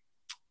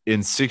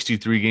 in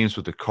 63 games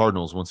with the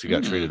Cardinals once he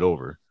got traded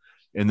over.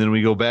 And then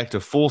we go back to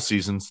full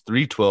seasons,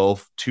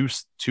 312,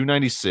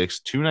 296,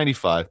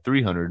 295,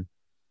 300.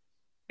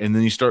 And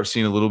then you start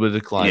seeing a little bit of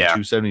decline,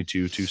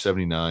 272,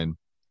 279.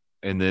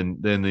 And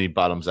then he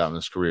bottoms out in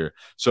his career.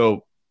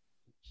 So,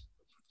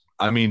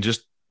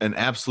 just an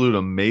absolute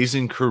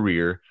amazing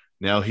career.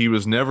 Now, he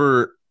was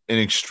never an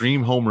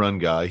extreme home run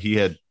guy. He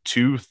had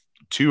two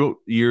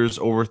years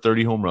over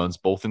 30 home runs,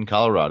 both in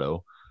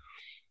Colorado.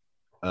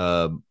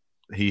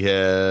 He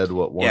had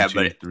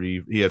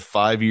three. He had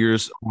 5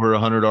 years over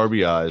 100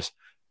 RBIs,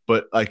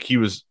 but like he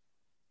was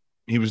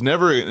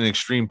never an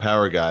extreme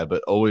power guy,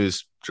 but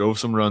always drove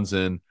some runs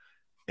in.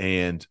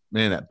 And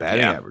man, that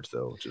batting average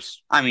though,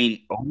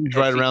 always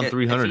right around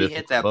 300. If he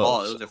hit that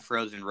ball, it was a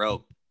frozen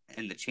rope,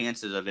 and the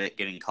chances of it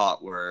getting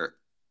caught were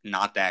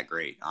not that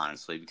great,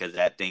 honestly, because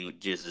that thing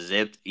just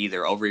zipped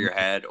either over your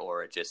head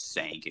or it just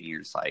sank, and you're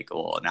just like,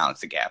 well, now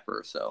it's a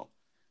gapper. So,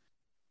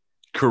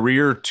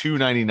 career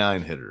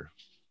 299 hitter.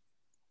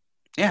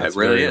 Yeah, that's it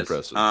really is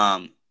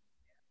impressive.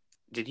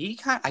 Did he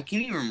I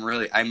can't even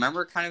really. I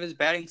remember kind of his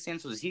batting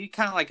stance. Was he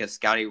kind of like a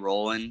Scotty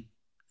Rowland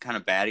kind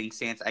of batting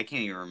stance? I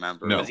can't even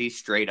remember. No. Was he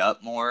straight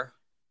up more?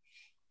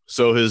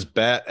 So his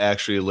bat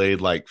actually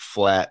laid like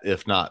flat,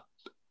 if not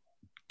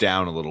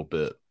down a little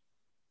bit.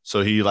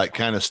 So he like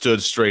kind of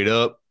stood straight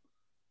up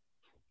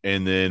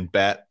and then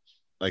bat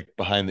like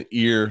behind the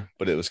ear,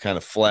 but it was kind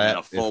of flat.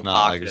 A full if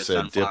not, like I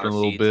said, dipping a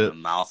little bit. A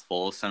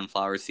mouthful of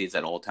sunflower seeds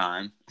at all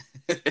time.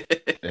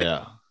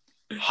 Yeah.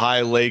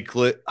 High leg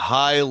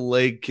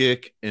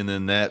kick, and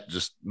then that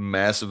just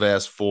massive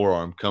ass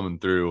forearm coming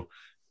through,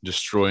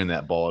 destroying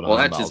that ball. Well,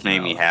 that just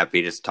made me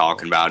happy just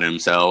talking about him.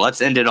 So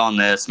let's end it on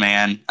this,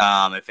 man.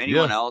 If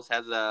anyone else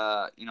has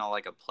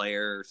like a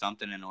player or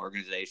something in an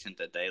organization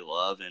that they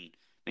love and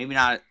maybe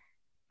not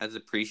as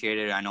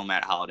appreciated. I know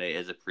Matt Holliday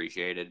is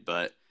appreciated,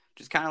 but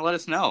just kind of let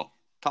us know.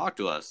 Talk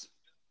to us.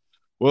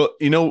 Well,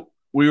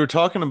 we were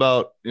talking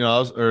about, I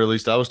was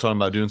talking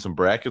about doing some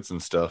brackets and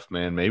stuff,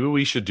 man. Maybe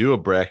we should do a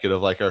bracket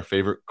of like our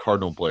favorite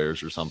Cardinal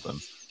players or something.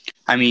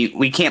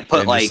 We can't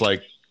put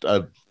like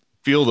a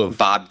field of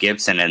Bob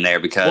Gibson in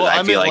there because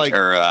I feel like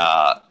or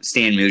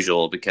Stan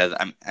Musial because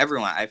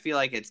everyone. I feel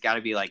like it's got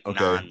to be like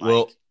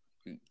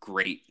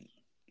great.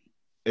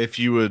 If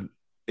you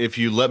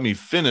let me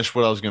finish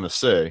what I was going to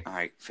say. All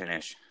right,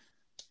 finish.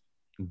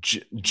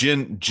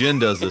 Jen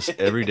does this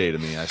every day to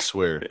me, I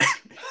swear.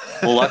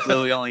 Well,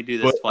 luckily we only do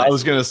this twice. I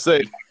was going to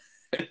say,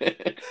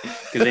 Because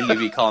then you'd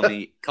be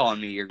calling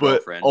me your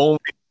but girlfriend.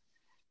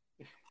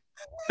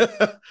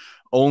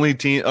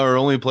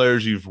 only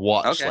players you've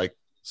watched. Okay. Like,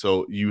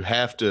 so you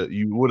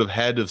would have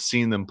had to have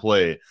seen them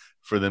play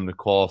for them to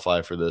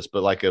qualify for this.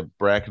 But like a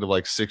bracket of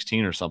like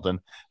 16 or something,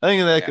 I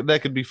think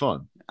that could be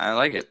fun. I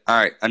like it. All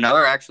right,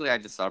 actually, I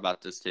just thought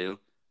about this too.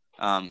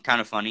 Kind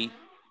of funny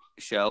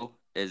show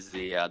is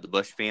the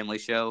Bush Family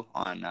Show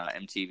on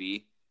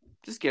MTV.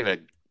 Just give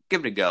it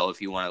a go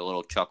if you want a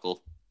little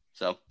chuckle.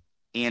 So,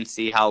 and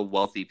see how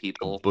wealthy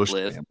people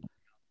live. Family.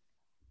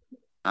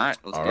 All right,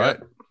 let's All go. right.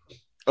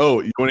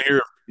 Oh, you want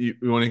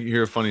to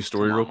hear a funny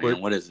story real quick?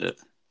 Man, what is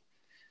it?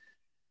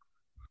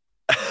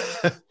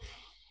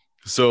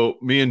 So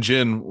me and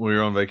Jen, we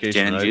were on vacation.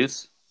 Gin and right?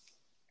 juice,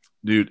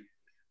 dude.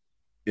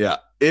 Yeah,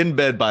 in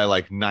bed by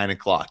like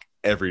 9:00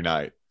 every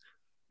night.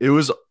 It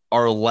was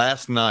our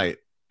last night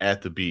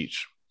at the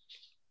beach.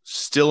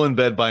 Still in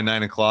bed by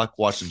 9:00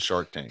 watching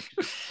Shark Tank.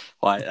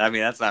 Well, I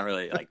mean, that's not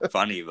really like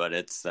funny, but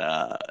it's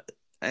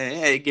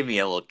give me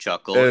a little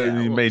chuckle.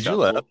 It made you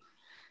laugh.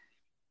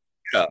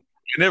 Yeah,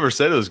 I never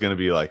said it was going to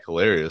be like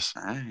hilarious,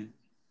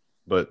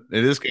 but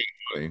it is kind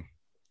of funny.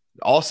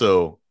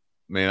 Also,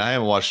 man, I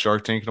haven't watched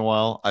Shark Tank in a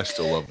while. I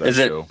still love that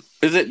show.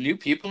 Is it new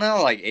people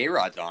now? Like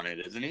A-Rod's on it,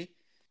 isn't he?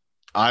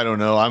 I don't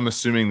know. I'm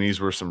assuming these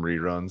were some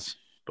reruns,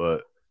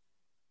 but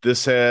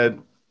this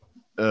had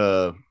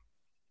your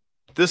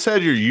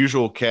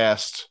usual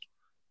cast.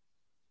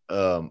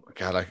 I'm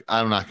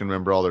not gonna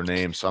remember all their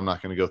names, so I'm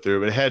not gonna go through it.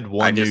 But it had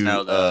one new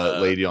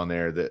lady on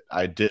there that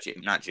I did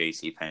not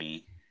JC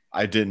Penny.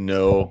 I didn't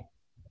know.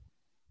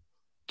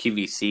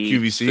 QVC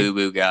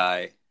FUBU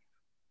guy,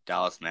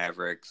 Dallas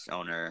Mavericks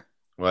owner.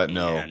 What?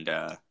 No, and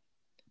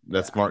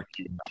that's Mark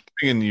Cuban.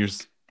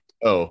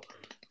 Oh,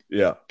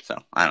 yeah. So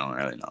I don't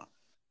really know.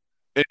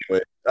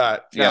 Anyway,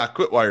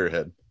 quit while you're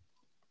ahead.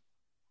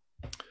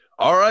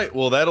 All right,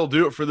 well, that'll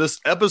do it for this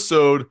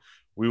episode.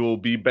 We will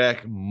be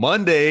back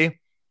Monday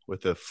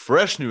with a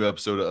fresh new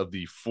episode of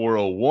the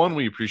 401.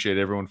 We appreciate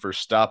everyone for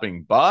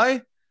stopping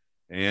by.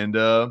 And,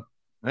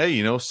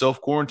 hey,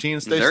 self-quarantine,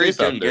 stay safe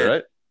out there,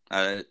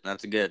 right?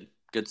 That's a good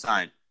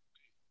sign.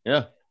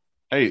 Yeah.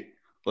 Hey,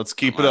 let's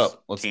keep it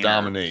up. Let's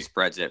dominate.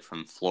 Spreads it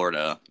from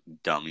Florida,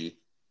 dummy.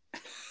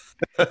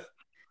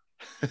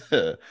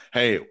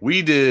 Hey,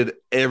 we did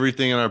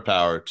everything in our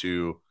power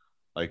to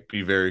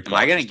be very cautious.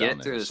 Am I going to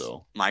get through this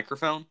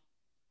microphone?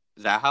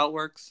 Is that how it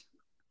works?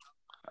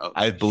 Oh,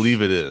 I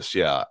believe it is.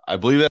 Yeah, I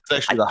believe that's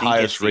actually the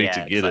highest rate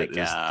to get it.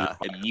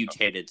 It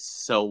mutated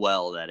so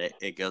well that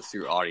it goes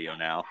through audio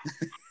now.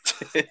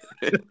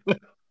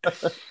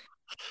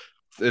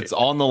 It's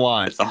on the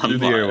line. It's on the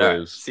airwaves.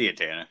 Right. See you,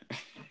 Tanner.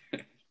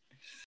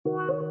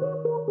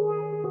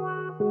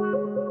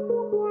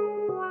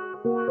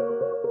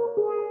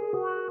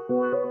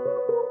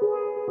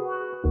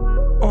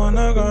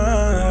 Wanna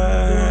grind.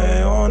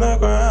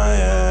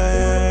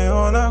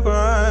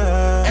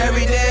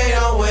 Every day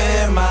I'm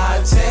with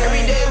my team.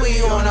 Every day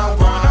we on our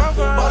grind.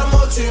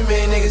 Baltimore too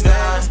many niggas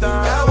down.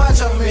 Gotta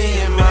watch out for me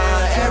and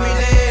mine. Every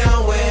day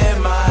I'm with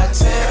my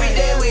team. Every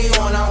day we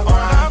on our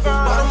grind.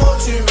 Baltimore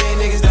too many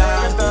niggas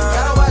down.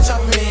 Gotta watch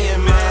out for me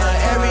and mine.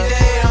 Every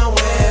day I'm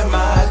with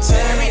my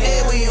team. Every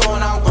day we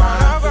on our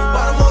grind.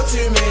 Baltimore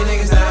too many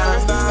niggas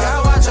down.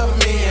 Gotta watch out for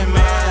me and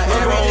mine.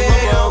 Every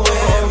day I'm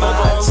with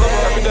my team.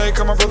 Every day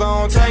come my brother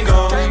on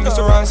tango. Used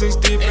to ride 6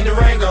 deep in the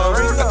Rango.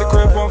 At the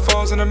crib, one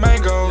falls in the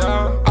mango.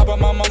 I bought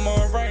my mama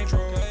a Range Rover.